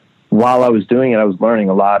while I was doing it, I was learning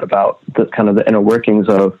a lot about the kind of the inner workings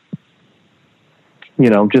of, you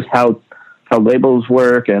know, just how labels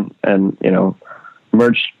work and, you know,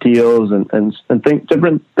 merch deals and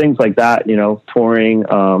different things like that, you know, touring,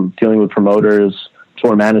 dealing with promoters,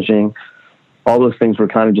 tour managing, all those things were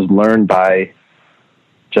kind of just learned by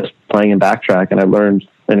just playing in Backtrack. And I learned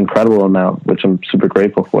an incredible amount, which I'm super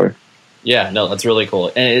grateful for. Yeah, no, that's really cool.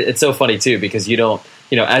 And it's so funny too, because you don't,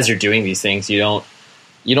 you know, as you're doing these things, you don't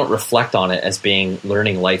reflect on it as being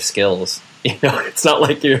learning life skills. You know, it's not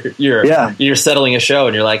like you're settling a show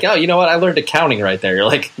and you're like, oh, you know what? I learned accounting right there. You're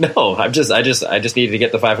like, no, I just needed to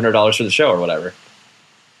get the $500 for the show or whatever.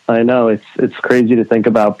 I know it's crazy to think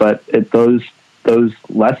about, but those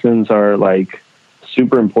lessons are like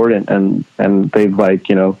super important, and they've like,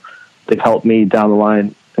 you know, they've helped me down the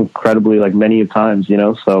line incredibly, like many times, you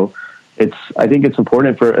know. So I think it's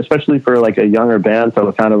important especially for like a younger band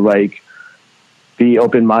to kind of like be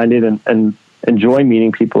open-minded and enjoy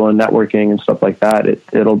meeting people and networking and stuff like that.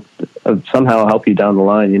 It'll somehow help you down the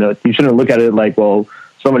line. You know, you shouldn't look at it like, well,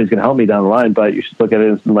 somebody's going to help me down the line, but you should look at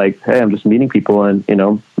it as like, hey, I'm just meeting people, and, you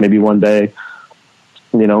know, maybe one day,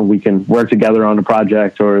 you know, we can work together on a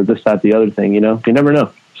project or this, that, the other thing, you know, you never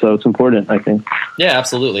know. So it's important, I think. Yeah,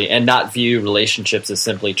 absolutely. And not view relationships as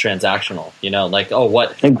simply transactional, you know, like, oh,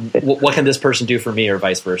 what can this person do for me, or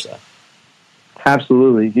vice versa?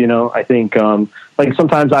 Absolutely. You know, I think, like,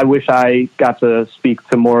 sometimes I wish I got to speak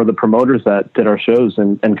to more of the promoters that did our shows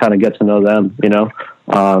and kind of get to know them, you know.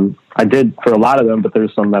 I did for a lot of them, but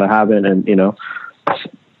there's some that I haven't, and, you know,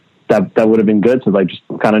 that would have been good to, like, just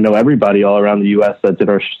kind of know everybody all around the U.S. that did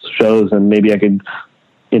our shows, and maybe I could,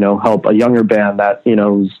 you know, help a younger band that, you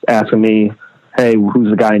know, was asking me, hey, who's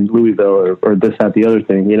the guy in Louisville, or this, that, the other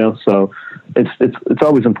thing, you know. So it's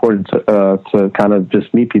always important to kind of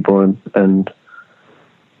just meet people and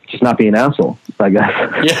just not be an asshole, I guess.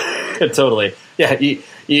 Yeah, totally. Yeah,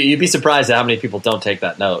 you'd be surprised at how many people don't take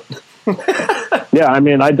that note. Yeah, I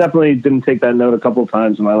mean, I definitely didn't take that note a couple of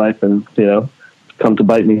times in my life, and, you know, come to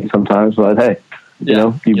bite me sometimes. But hey, you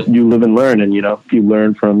know, you live and learn, and, you know, you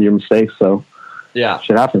learn from your mistakes. So yeah,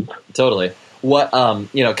 shit happens. Totally. What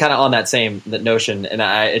you know, kind of on that notion, and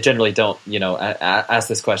I generally don't, you know, ask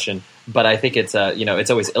this question, but I think it's you know,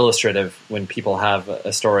 it's always illustrative when people have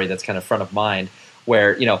a story that's kind of front of mind.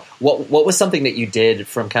 Where, you know, what was something that you did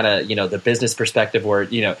from kind of, you know, the business perspective, where,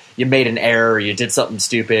 you know, you made an error, or you did something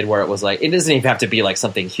stupid, where it was like, it doesn't even have to be like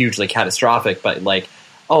something hugely catastrophic, but like,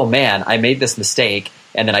 oh man, I made this mistake,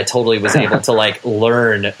 and then I totally was able to like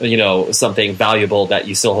learn, you know, something valuable that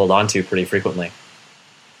you still hold on to pretty frequently.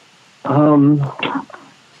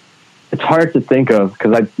 It's hard to think of,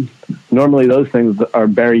 because normally those things are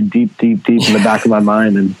buried deep in the back of my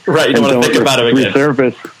mind, and right, you don't want to think about it again. Don't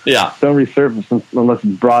resurface unless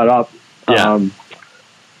it's brought up. Yeah.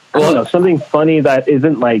 I don't know, something funny that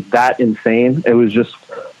isn't like that insane. It was just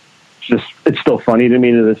it's still funny to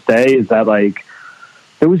me to this day. Is that, like,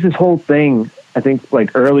 there was this whole thing, I think,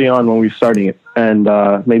 like early on when we were starting it, and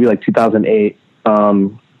maybe like 2008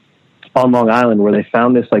 on Long Island, where they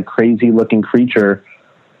found this like crazy looking creature,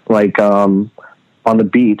 like on the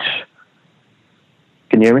beach.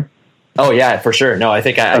 Can you hear me? Oh yeah, for sure. No, I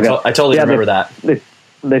think I totally remember that.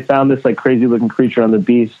 They found this like crazy looking creature on the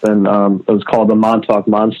beach, and it was called the Montauk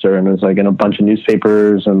Monster, and it was like in a bunch of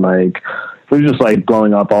newspapers, and like it was just like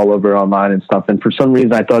blowing up all over online and stuff. And for some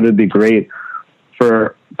reason, I thought it'd be great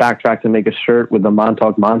for Backtrack to make a shirt with the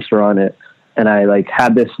Montauk Monster on it. And I like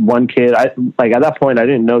had this one kid, at that point, I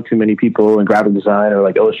didn't know too many people in graphic design or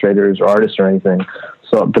like illustrators or artists or anything.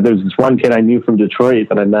 So, but there was this one kid I knew from Detroit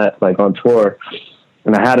that I met like on tour,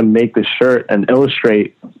 and I had him make this shirt and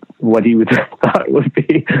illustrate what he would thought would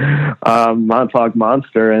be Montauk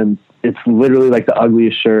Monster. And it's literally like the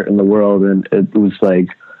ugliest shirt in the world. And it was like,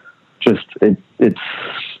 just, it's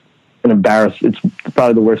an embarrassment. It's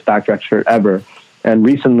probably the worst Backtrack shirt ever. And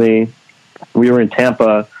recently we were in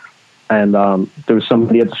Tampa, and there was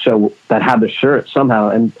somebody at the show that had the shirt somehow.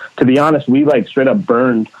 And to be honest, we like straight up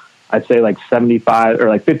burned, I'd say like 75 or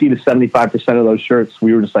like 50 to 75% of those shirts.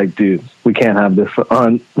 We were just like, dude, we can't have this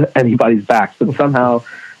on anybody's backs. But somehow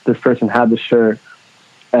this person had the shirt.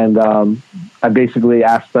 And I basically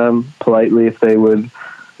asked them politely if they would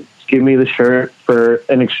give me the shirt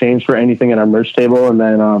in exchange for anything at our merch table. And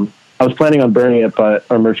then I was planning on burning it, but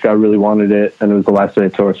our merch guy really wanted it, and it was the last day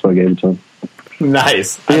of tour, so I gave it to him.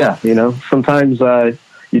 Nice. Yeah, you know, sometimes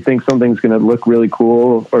you think something's going to look really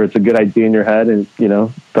cool, or it's a good idea in your head, and, you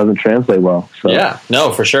know, doesn't translate well. So. Yeah,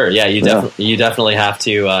 no, for sure. Yeah, you definitely have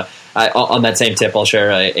to. On that same tip, I'll share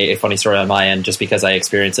a funny story on my end, just because I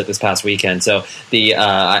experienced it this past weekend. So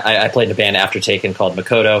I played in a band after Taken called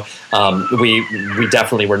Makoto. We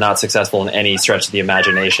definitely were not successful in any stretch of the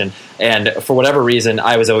imagination, and for whatever reason,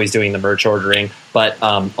 I was always doing the merch ordering, but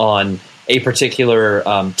on a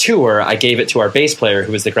particular tour, I gave it to our bass player,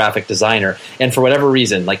 who was the graphic designer. And for whatever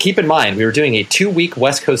reason, like, keep in mind, we were doing a 2-week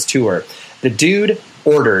West Coast tour. The dude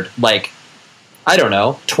ordered, like, I don't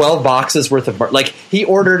know, 12 boxes worth of merch. Like, he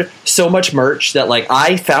ordered so much merch that, like,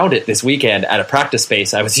 I found it this weekend at a practice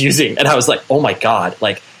space I was using. And I was like, oh my God,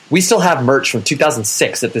 like, we still have merch from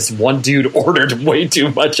 2006 that this one dude ordered way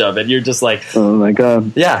too much of. And you're just like, oh my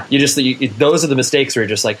God. Yeah, those are the mistakes where you're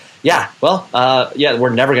just like, yeah, well, we're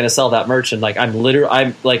never going to sell that merch. And like, I'm later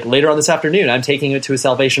on this afternoon, I'm taking it to a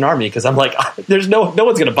Salvation Army, because I'm like, there's no one's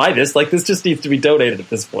going to buy this. Like, this just needs to be donated at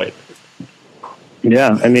this point.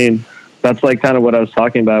 Yeah, I mean, that's like kind of what I was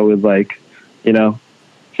talking about with, like, you know,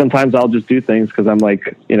 sometimes I'll just do things because I'm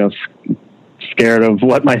like, you know, scared of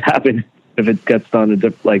what might happen if it gets done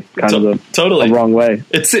a wrong way.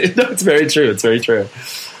 It's very true. It's very true.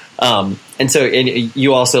 And so, and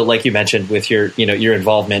you also, like you mentioned, with your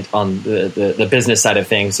involvement on the business side of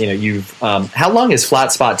things, you've how long has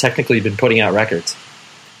Flat Spot technically been putting out records?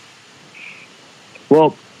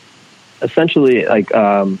 Well, essentially, like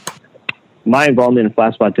my involvement in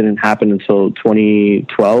Flat Spot didn't happen until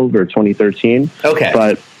 2012 or 2013. Okay,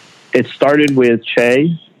 but it started with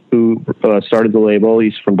Che, who started the label.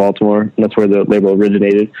 He's from Baltimore, and that's where the label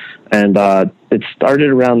originated. And it started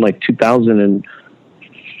around like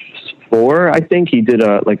 2004, I think. He did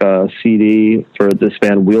a CD for this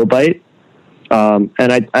band Wheelbite. And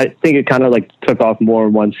I think it kind of like took off more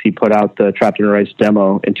once he put out the Trapped in Rice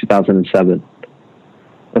demo in 2007.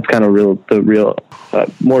 That's kind of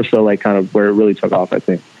more so like kind of where it really took off, I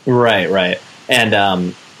think. Right.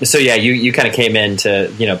 And so yeah, you kind of came in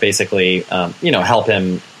to basically help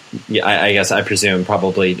him. I guess I presume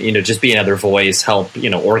probably just be another voice, help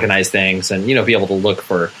organize things, and be able to look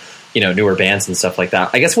for newer bands and stuff like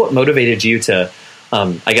that. I guess what motivated you to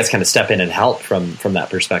I guess kind of step in and help from that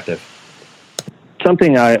perspective?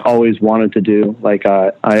 Something I always wanted to do. Like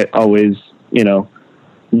I always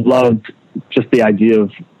loved just the idea of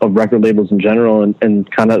record labels in general, and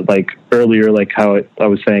kind of like earlier, like how I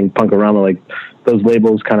was saying Punkorama, like those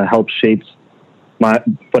labels kind of helped shape my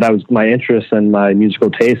interest and my musical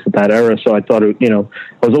taste at that era. So I thought I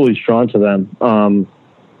was always drawn to them.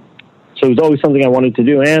 So it was always something I wanted to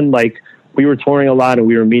do. And like we were touring a lot and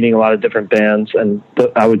we were meeting a lot of different bands, and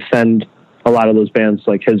I would send a lot of those bands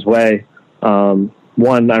like his way.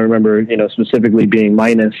 One, I remember, specifically being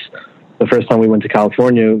Minus. The first time we went to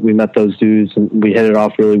California, we met those dudes and we hit it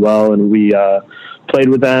off really well, and we played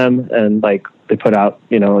with them, and like they put out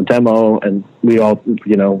a demo, and we all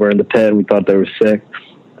were in the pit and we thought they were sick.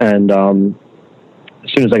 And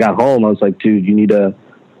as soon as I got home, I was like, dude, you need to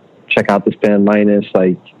check out this band Minus,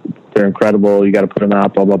 like they're incredible, you got to put them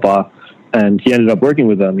out, blah blah blah. And he ended up working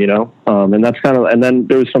with them, and that's kind of, and then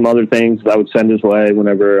there was some other things that I would send his way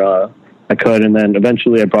whenever I could, and then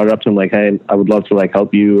eventually I brought it up to him like, hey, I would love to like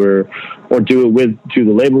help you or do the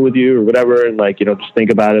label with you or whatever, and like just think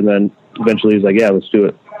about it. And then eventually he's like, yeah, let's do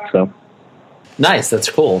it. So nice, that's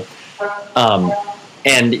cool. And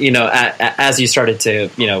as you started to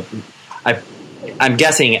I'm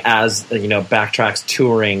guessing as Backtrack's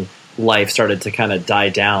touring life started to kind of die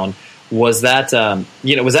down, was that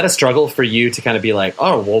was that a struggle for you to kind of be like,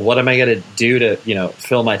 oh well, what am I going to do to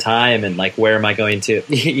fill my time, and like where am I going to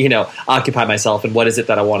occupy myself, and what is it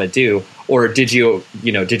that I want to do? Or did you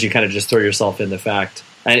kind of just throw yourself in the fact?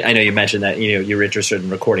 I know you mentioned that you were interested in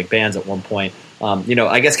recording bands at one point.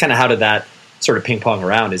 I guess kind of how did that sort of ping pong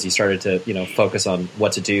around as you started to focus on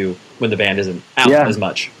what to do when the band isn't out as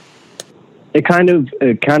much? It kind of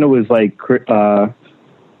was like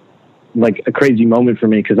a crazy moment for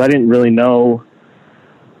me, because I didn't really know.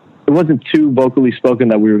 It wasn't too vocally spoken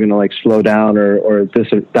that we were going to like slow down or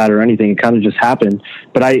this or that or anything. It kind of just happened.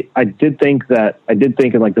 But I did think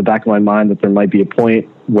in like the back of my mind that there might be a point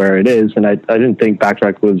where it is, and I didn't think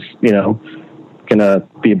Backtrack was going to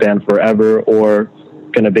be a band forever, or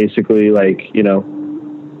going to basically like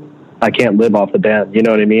I can't live off the band. You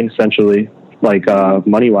know what I mean? Essentially, like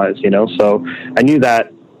money wise. So I knew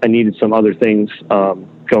that I needed some other things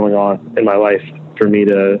going on in my life for me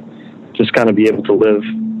to just kind of be able to live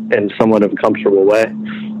in somewhat of a comfortable way.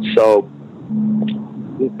 So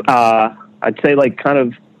I'd say like kind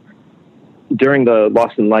of during the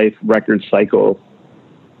Lost in Life record cycle,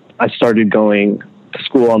 I started going to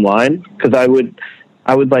school online, because I would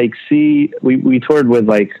like see, we toured with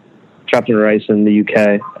like Trapped in Rice in the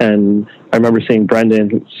UK, and I remember seeing Brendan,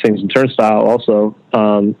 who sings in Turnstile, also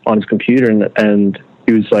on his computer, and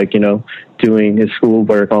he was like doing his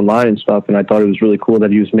schoolwork online and stuff, and I thought it was really cool that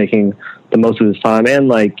he was making the most of his time. And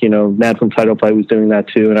like Nat from Title Fight was doing that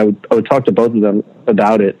too, and I would talk to both of them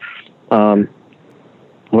about it when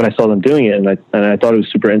I saw them doing it, and I thought it was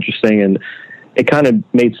super interesting, and it kind of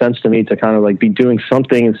made sense to me to kind of like be doing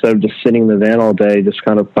something instead of just sitting in the van all day, just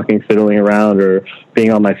kind of fucking fiddling around or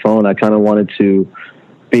being on my phone. I kind of wanted to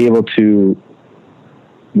be able to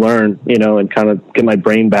learn, and kind of get my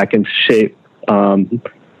brain back into shape.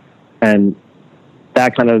 And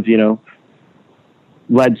that kind of,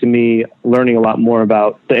 led to me learning a lot more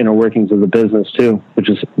about the inner workings of the business too, which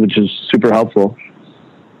is super helpful.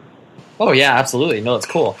 Oh yeah, absolutely. No, it's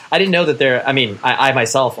cool. I didn't know that I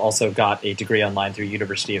myself also got a degree online through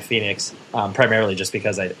University of Phoenix, primarily just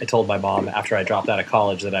because I told my mom after I dropped out of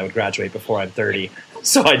college that I would graduate before I'm 30.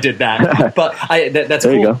 So I did that. But that's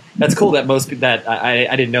there cool. That's cool that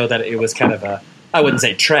I didn't know that it was kind of a, I wouldn't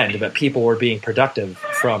say trend, but people were being productive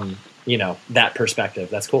from, that perspective.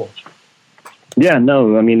 That's cool. Yeah,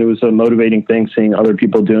 no, I mean, it was a motivating thing seeing other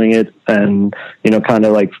people doing it, and, kind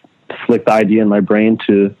of like flick the idea in my brain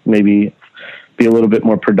to maybe be a little bit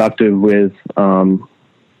more productive with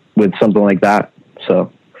something like that.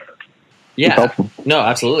 So yeah, no,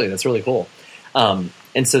 absolutely. That's really cool.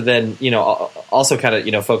 And so then, also kind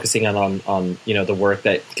of, focusing on, the work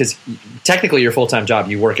that, because technically your full-time job,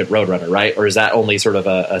 you work at Roadrunner, right? Or is that only sort of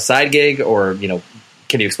a side gig, or,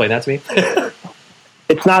 can you explain that to me?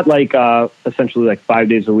 It's not like, essentially like 5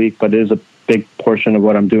 days a week, but it is a big portion of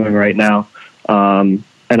what I'm doing right now. And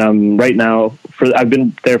I'm right now I've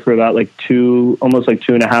been there for about almost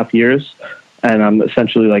 2.5 years. And I'm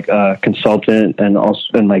essentially like a consultant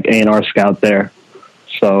and like A&R scout there.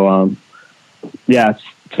 So, yeah,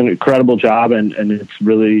 it's an incredible job and it's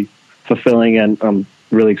really fulfilling, and I'm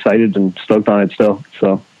really excited and stoked on it still.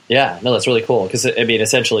 So yeah, no, that's really cool. Cause I mean,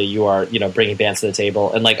 essentially you are, bringing bands to the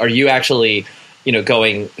table, and like, are you actually,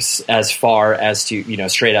 going as far as to,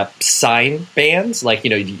 straight up sign bands? Like,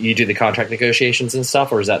 you do the contract negotiations and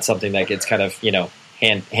stuff, or is that something that gets kind of,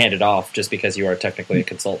 handed off just because you are technically a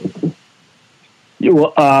consultant? Yeah,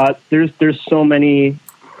 well, there's so many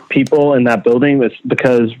people in that building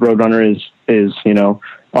because Roadrunner is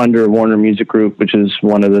under Warner Music Group, which is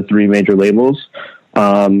one of the 3 major labels,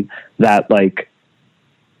 that like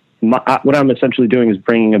what I'm essentially doing is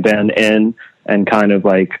bringing a band in and kind of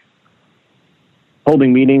like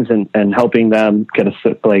holding meetings and helping them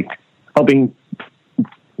helping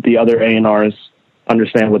the other A&Rs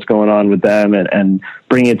understand what's going on with them and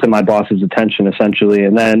bring it to my boss's attention essentially.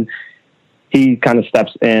 And then he kind of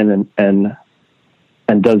steps in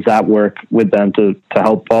and does that work with them to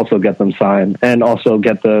help also get them signed, and also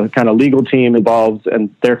get the kind of legal team involved.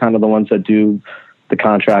 And they're kind of the ones that do the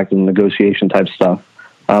contract and negotiation type stuff.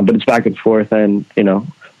 But it's back and forth, and,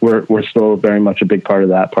 we're still very much a big part of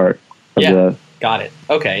that part. Got it.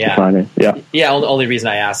 Okay. Yeah. Designing. Yeah. Yeah. Only reason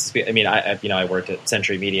I asked is, I mean, I worked at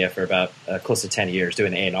Century Media for about close to 10 years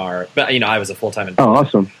doing A&R, but I was a full-time employee. Oh,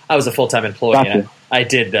 awesome. I was a full-time employee. Gotcha. And I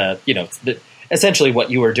did essentially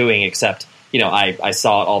what you were doing, except, I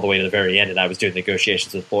saw it all the way to the very end, and I was doing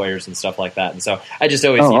negotiations with lawyers and stuff like that. And so I just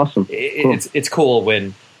always, awesome. Cool. It's cool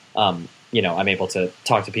when, I'm able to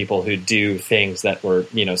talk to people who do things that were,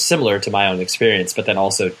 similar to my own experience, but then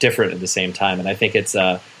also different at the same time. And I think it's,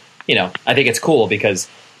 I think it's cool because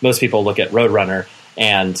most people look at Roadrunner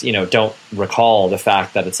and, don't recall the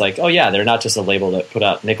fact that it's like, oh yeah, they're not just a label that put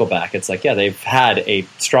out Nickelback. It's like, yeah, they've had a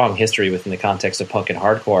strong history within the context of punk and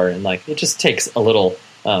hardcore. And like, it just takes a little,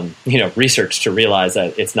 research to realize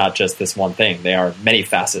that it's not just this one thing. They are many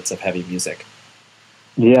facets of heavy music.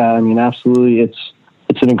 Yeah, I mean, absolutely.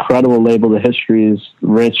 It's an incredible label. The history is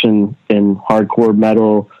rich in hardcore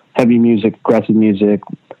metal, heavy music, aggressive music.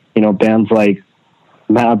 Bands like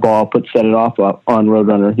Madball Set It Off on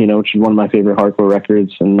Roadrunner, which is one of my favorite hardcore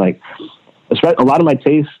records. And like, a lot of my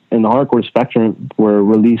tastes in the hardcore spectrum were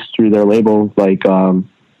released through their labels, like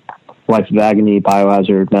Life of Agony,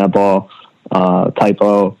 Biohazard, Madball,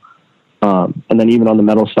 Typo, and then even on the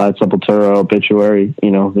metal side, Sepultura, Obituary.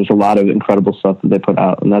 There's a lot of incredible stuff that they put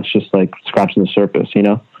out, and that's just like scratching the surface.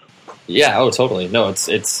 Yeah. Oh, totally. No,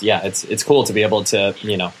 it's cool to be able to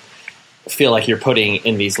feel like you're putting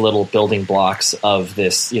in these little building blocks of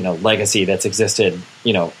this legacy that's existed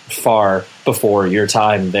far before your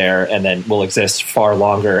time there, and then will exist far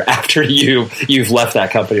longer after you've left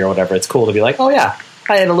that company or whatever. It's cool to be like, oh yeah,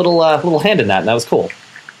 I had a little hand in that, and that was cool.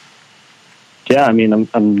 Yeah, I mean,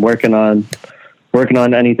 I'm working on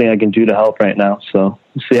anything I can do to help right now. So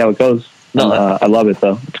we'll see how it goes. No, I love it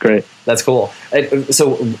though. It's great. That's cool.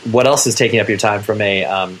 So what else is taking up your time from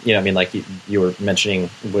like you were mentioning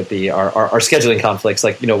with our scheduling conflicts,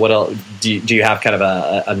 like, what else do you have kind of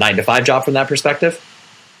a 9-to-5 job from that perspective?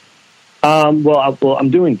 Well,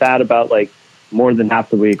 I'm doing that about like more than half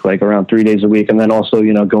the week, like around 3 days a week. And then also,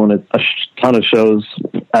 going to a ton of shows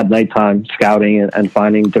at nighttime, scouting and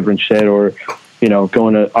finding different shit, or,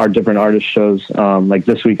 going to our different artist shows. Like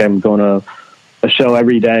this week, I'm going to a show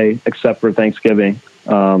every day except for Thanksgiving,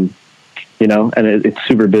 and it's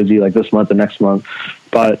super busy like this month and next month.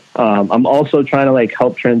 But I'm also trying to like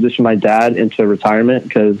help transition my dad into retirement,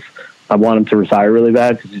 because I want him to retire really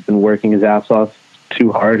bad, because he's been working his ass off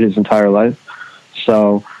too hard his entire life.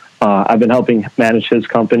 So I've been helping manage his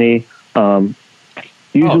company,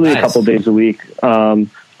 usually a couple days a week.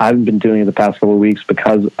 I haven't been doing it the past couple of weeks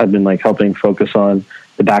because I've been like helping focus on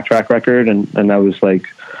the Backtrack record, and I was like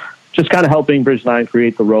just kind of helping Bridge 9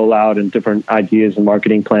 create the rollout and different ideas and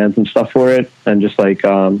marketing plans and stuff for it, and just like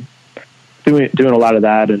doing a lot of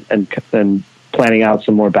that and planning out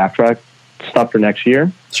some more Backtrack stuff for next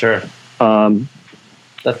year. Sure.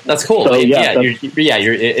 That's cool. So,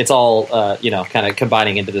 It's all kind of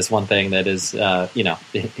combining into this one thing that is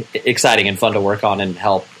exciting and fun to work on and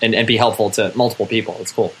help and be helpful to multiple people.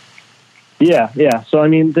 It's cool. Yeah. So I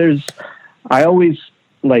mean, I always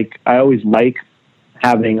like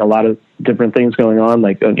having a lot of different things going on.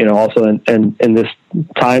 Like also in this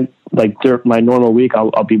time, like during my normal week,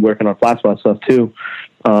 I'll be working on flat spot stuff too.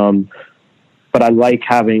 But I like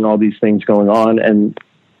having all these things going on, and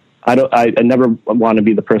I never want to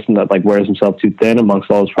be the person that like wears himself too thin amongst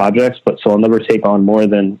all those projects, so I'll never take on more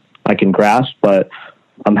than I can grasp, but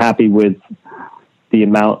I'm happy with the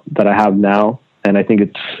amount that I have now. And I think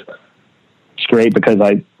it's great because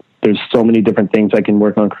there's so many different things I can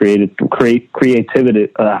work on creatively.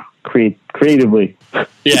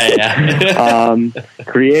 Yeah.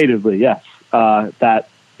 Creatively. Yes. That,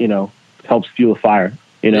 helps fuel a fire,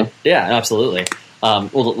 Yeah, absolutely. Well,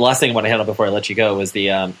 the last thing I want to handle before I let you go was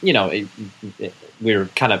the, we were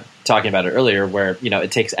kind of talking about it earlier where,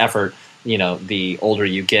 it takes effort, the older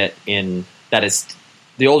you get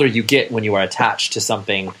the older you get when you are attached to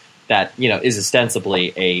something that, is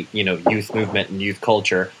ostensibly a, youth movement and youth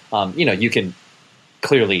culture. You can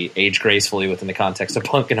clearly age gracefully within the context of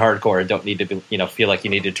punk and hardcore and don't need to be, feel like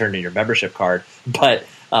you need to turn in your membership card. But,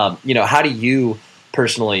 how do you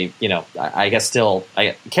personally, I guess still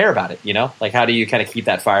I care about it, like how do you kind of keep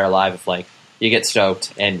that fire alive if like you get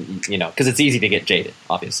stoked and, because it's easy to get jaded,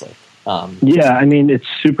 obviously. Yeah, I mean, it's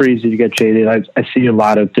super easy to get jaded. I see a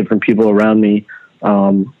lot of different people around me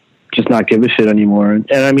just not give a shit anymore. And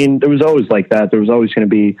I mean, there was always like that. There was always going to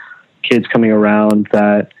be kids coming around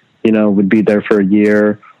that, would be there for a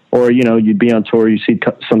year, or, you'd be on tour, you see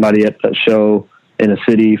somebody at a show in a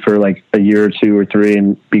city for like a year or 2 or 3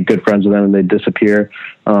 and be good friends with them and they disappear.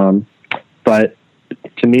 But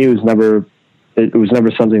to me, it was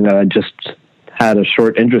never something that I just had a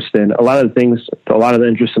short interest in. A lot of the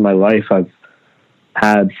interest in my life I've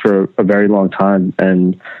had for a very long time.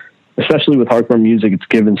 And especially with hardcore music, it's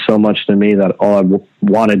given so much to me that all I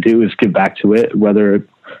want to do is give back to it, whether it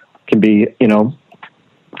can be,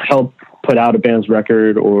 help put out a band's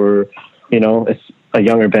record or, if a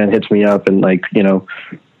younger band hits me up and like,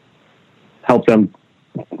 help them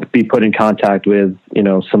be put in contact with,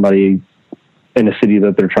 somebody in a city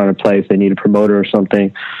that they're trying to play if they need a promoter or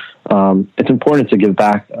something. It's important to give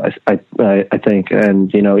back, I think.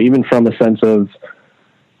 And, even from a sense of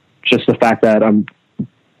just the fact that I'm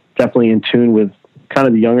definitely in tune with kind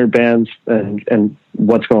of the younger bands and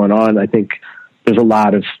what's going on. I think there's a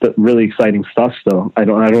lot of really exciting stuff still. I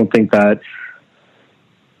don't think that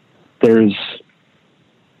there's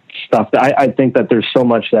stuff that I think that there's so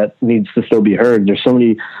much that needs to still be heard. There's so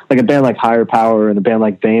many, like a band like Higher Power and a band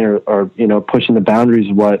like Bane are pushing the boundaries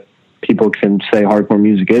of what people can say hardcore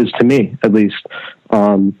music is, to me at least.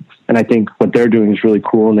 And I think what they're doing is really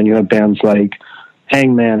cool. And then you have bands like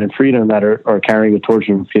Hangman and Freedom that are carrying the torch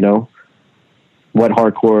of, what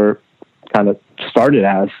hardcore kind of started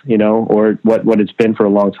as, or what it's been for a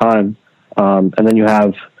long time. And then you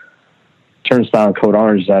have Turnstile and Code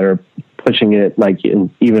Orange that are pushing it like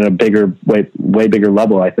in even a bigger, way bigger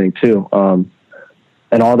level, I think too.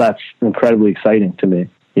 And all that's incredibly exciting to me.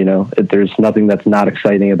 There's nothing that's not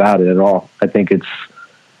exciting about it at all. I think it's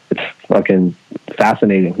fucking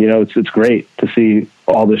fascinating. It's great to see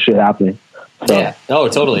all this shit happening. So. Yeah. Oh,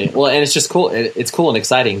 totally. Well, and it's just cool. It's cool and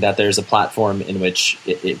exciting that there's a platform in which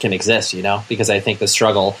it can exist, because I think the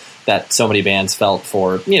struggle that so many bands felt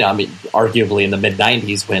for, arguably in the mid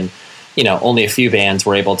 90s when, only a few bands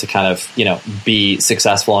were able to kind of, be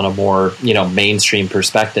successful on a more, mainstream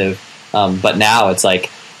perspective. But now it's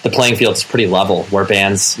like the playing field is pretty level where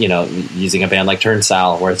bands, using a band like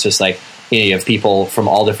Turnstile, where it's just like, you have people from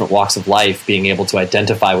all different walks of life being able to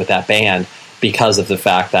identify with that band because of the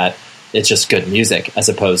fact that it's just good music as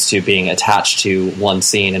opposed to being attached to one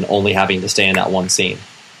scene and only having to stay in that one scene.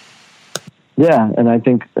 Yeah. And I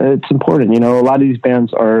think it's important, a lot of these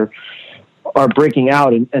bands are breaking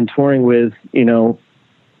out and touring with,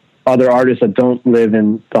 other artists that don't live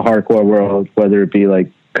in the hardcore world, whether it be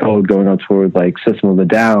like Code going on tour with like System of a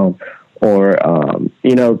Down or,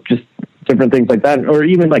 just different things like that. Or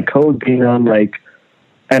even like Code being on like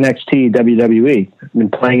NXT WWE. I've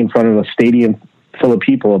been playing in front of a stadium full of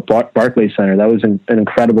people at Barclays Center. That was an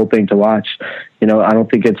incredible thing to watch. I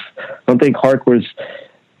don't think hardcore's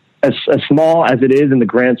as small as it is in the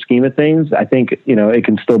grand scheme of things. I think, it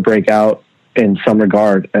can still break out in some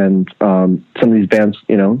regard. And some of these bands,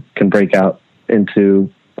 can break out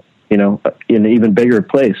into, in an even bigger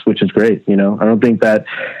place, which is great. I don't think that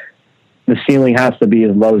the ceiling has to be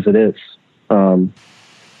as low as it is.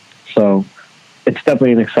 So it's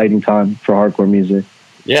definitely an exciting time for hardcore music.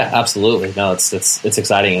 Yeah, absolutely. No, it's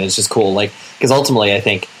exciting, and it's just cool. Like, because ultimately, I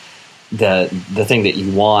think the thing that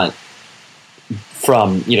you want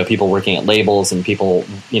from, you know, people working at labels and people,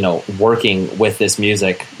 you know, working with this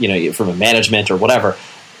music, you know, from a management or whatever,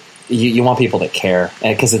 you want people that care.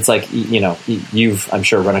 And because it's like, you know, you've, I'm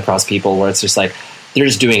sure, run across people where it's just like they're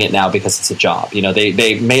just doing it now because it's a job. You know,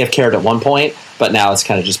 they may have cared at one point, but now it's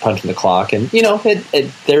kind of just punching the clock. And, you know,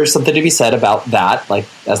 there's something to be said about that, like,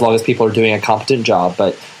 as long as people are doing a competent job.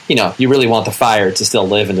 But, you know, you really want the fire to still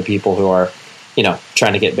live in the people who are, you know,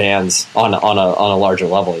 trying to get bands on a larger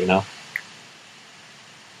level, you know?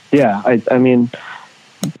 Yeah, I mean,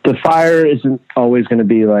 the fire isn't always going to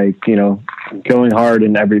be like, you know, going hard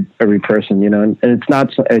in every person, you know, and it's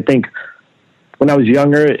not. I think when I was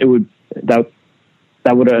younger, that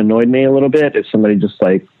would have annoyed me a little bit if somebody just,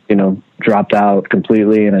 like, you know, dropped out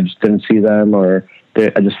completely and I just didn't see them, or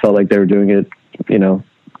I just felt like they were doing it, you know,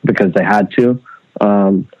 because they had to.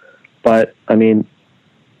 But I mean,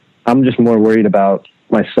 I'm just more worried about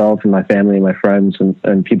myself and my family and my friends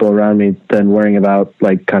and people around me than worrying about,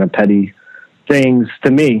 like, kind of petty things.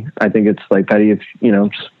 To me, I think it's like petty if, you know,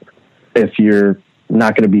 just if you're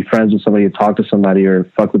not going to be friends with somebody or talk to somebody or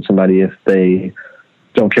fuck with somebody if they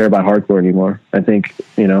don't care about hardcore anymore. I think,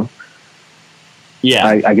 you know, yeah,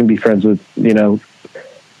 I can be friends with, you know,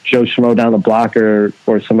 Joe Schmo down the block or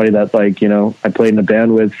somebody that, like, you know, I played in a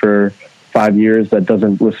band with for 5 years that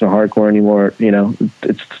doesn't listen to hardcore anymore. You know,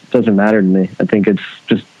 it doesn't matter to me. I think it's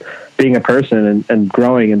just being a person and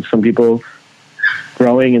growing, and some people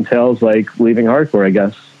growing entails, like, leaving hardcore, I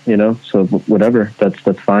guess, you know, so whatever,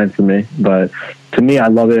 that's fine for me. But to me, I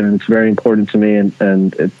love it, and it's very important to me, and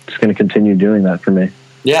it's going to continue doing that for me.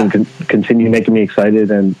 Yeah. It's going to continue making me excited,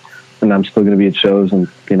 and I'm still going to be at shows and,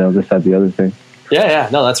 you know, this, that, the other thing. Yeah.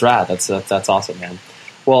 No, that's rad. That's awesome, man.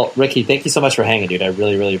 Well, Ricky, thank you so much for hanging, dude. I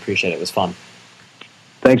really, really appreciate it. It was fun.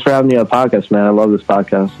 Thanks for having me on the podcast, man. I love this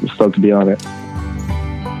podcast. I'm stoked to be on it.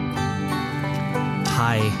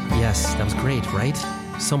 Hi. Yes, that was great, right?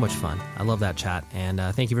 So much fun. I love that chat. And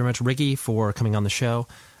thank you very much, Ricky, for coming on the show.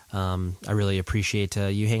 I really appreciate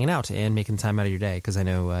you hanging out and making time out of your day, because I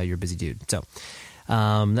know you're a busy dude. So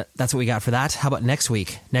that's what we got for that. How about next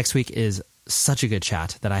week? Next week is such a good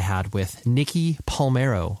chat that I had with Nikki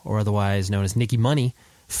Palmero, or otherwise known as Nikki Money,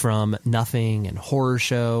 from Nothing and Horror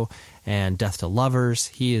Show and Death to Lovers.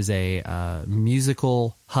 He is a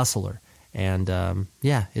musical hustler, and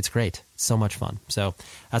yeah, it's great. It's so much fun. So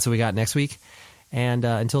that's what we got next week. And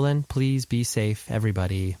until then, please be safe,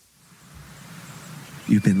 everybody.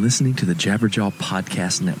 You've been listening to the Jabberjaw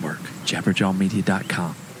Podcast Network,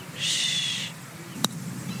 jabberjawmedia.com. Shh.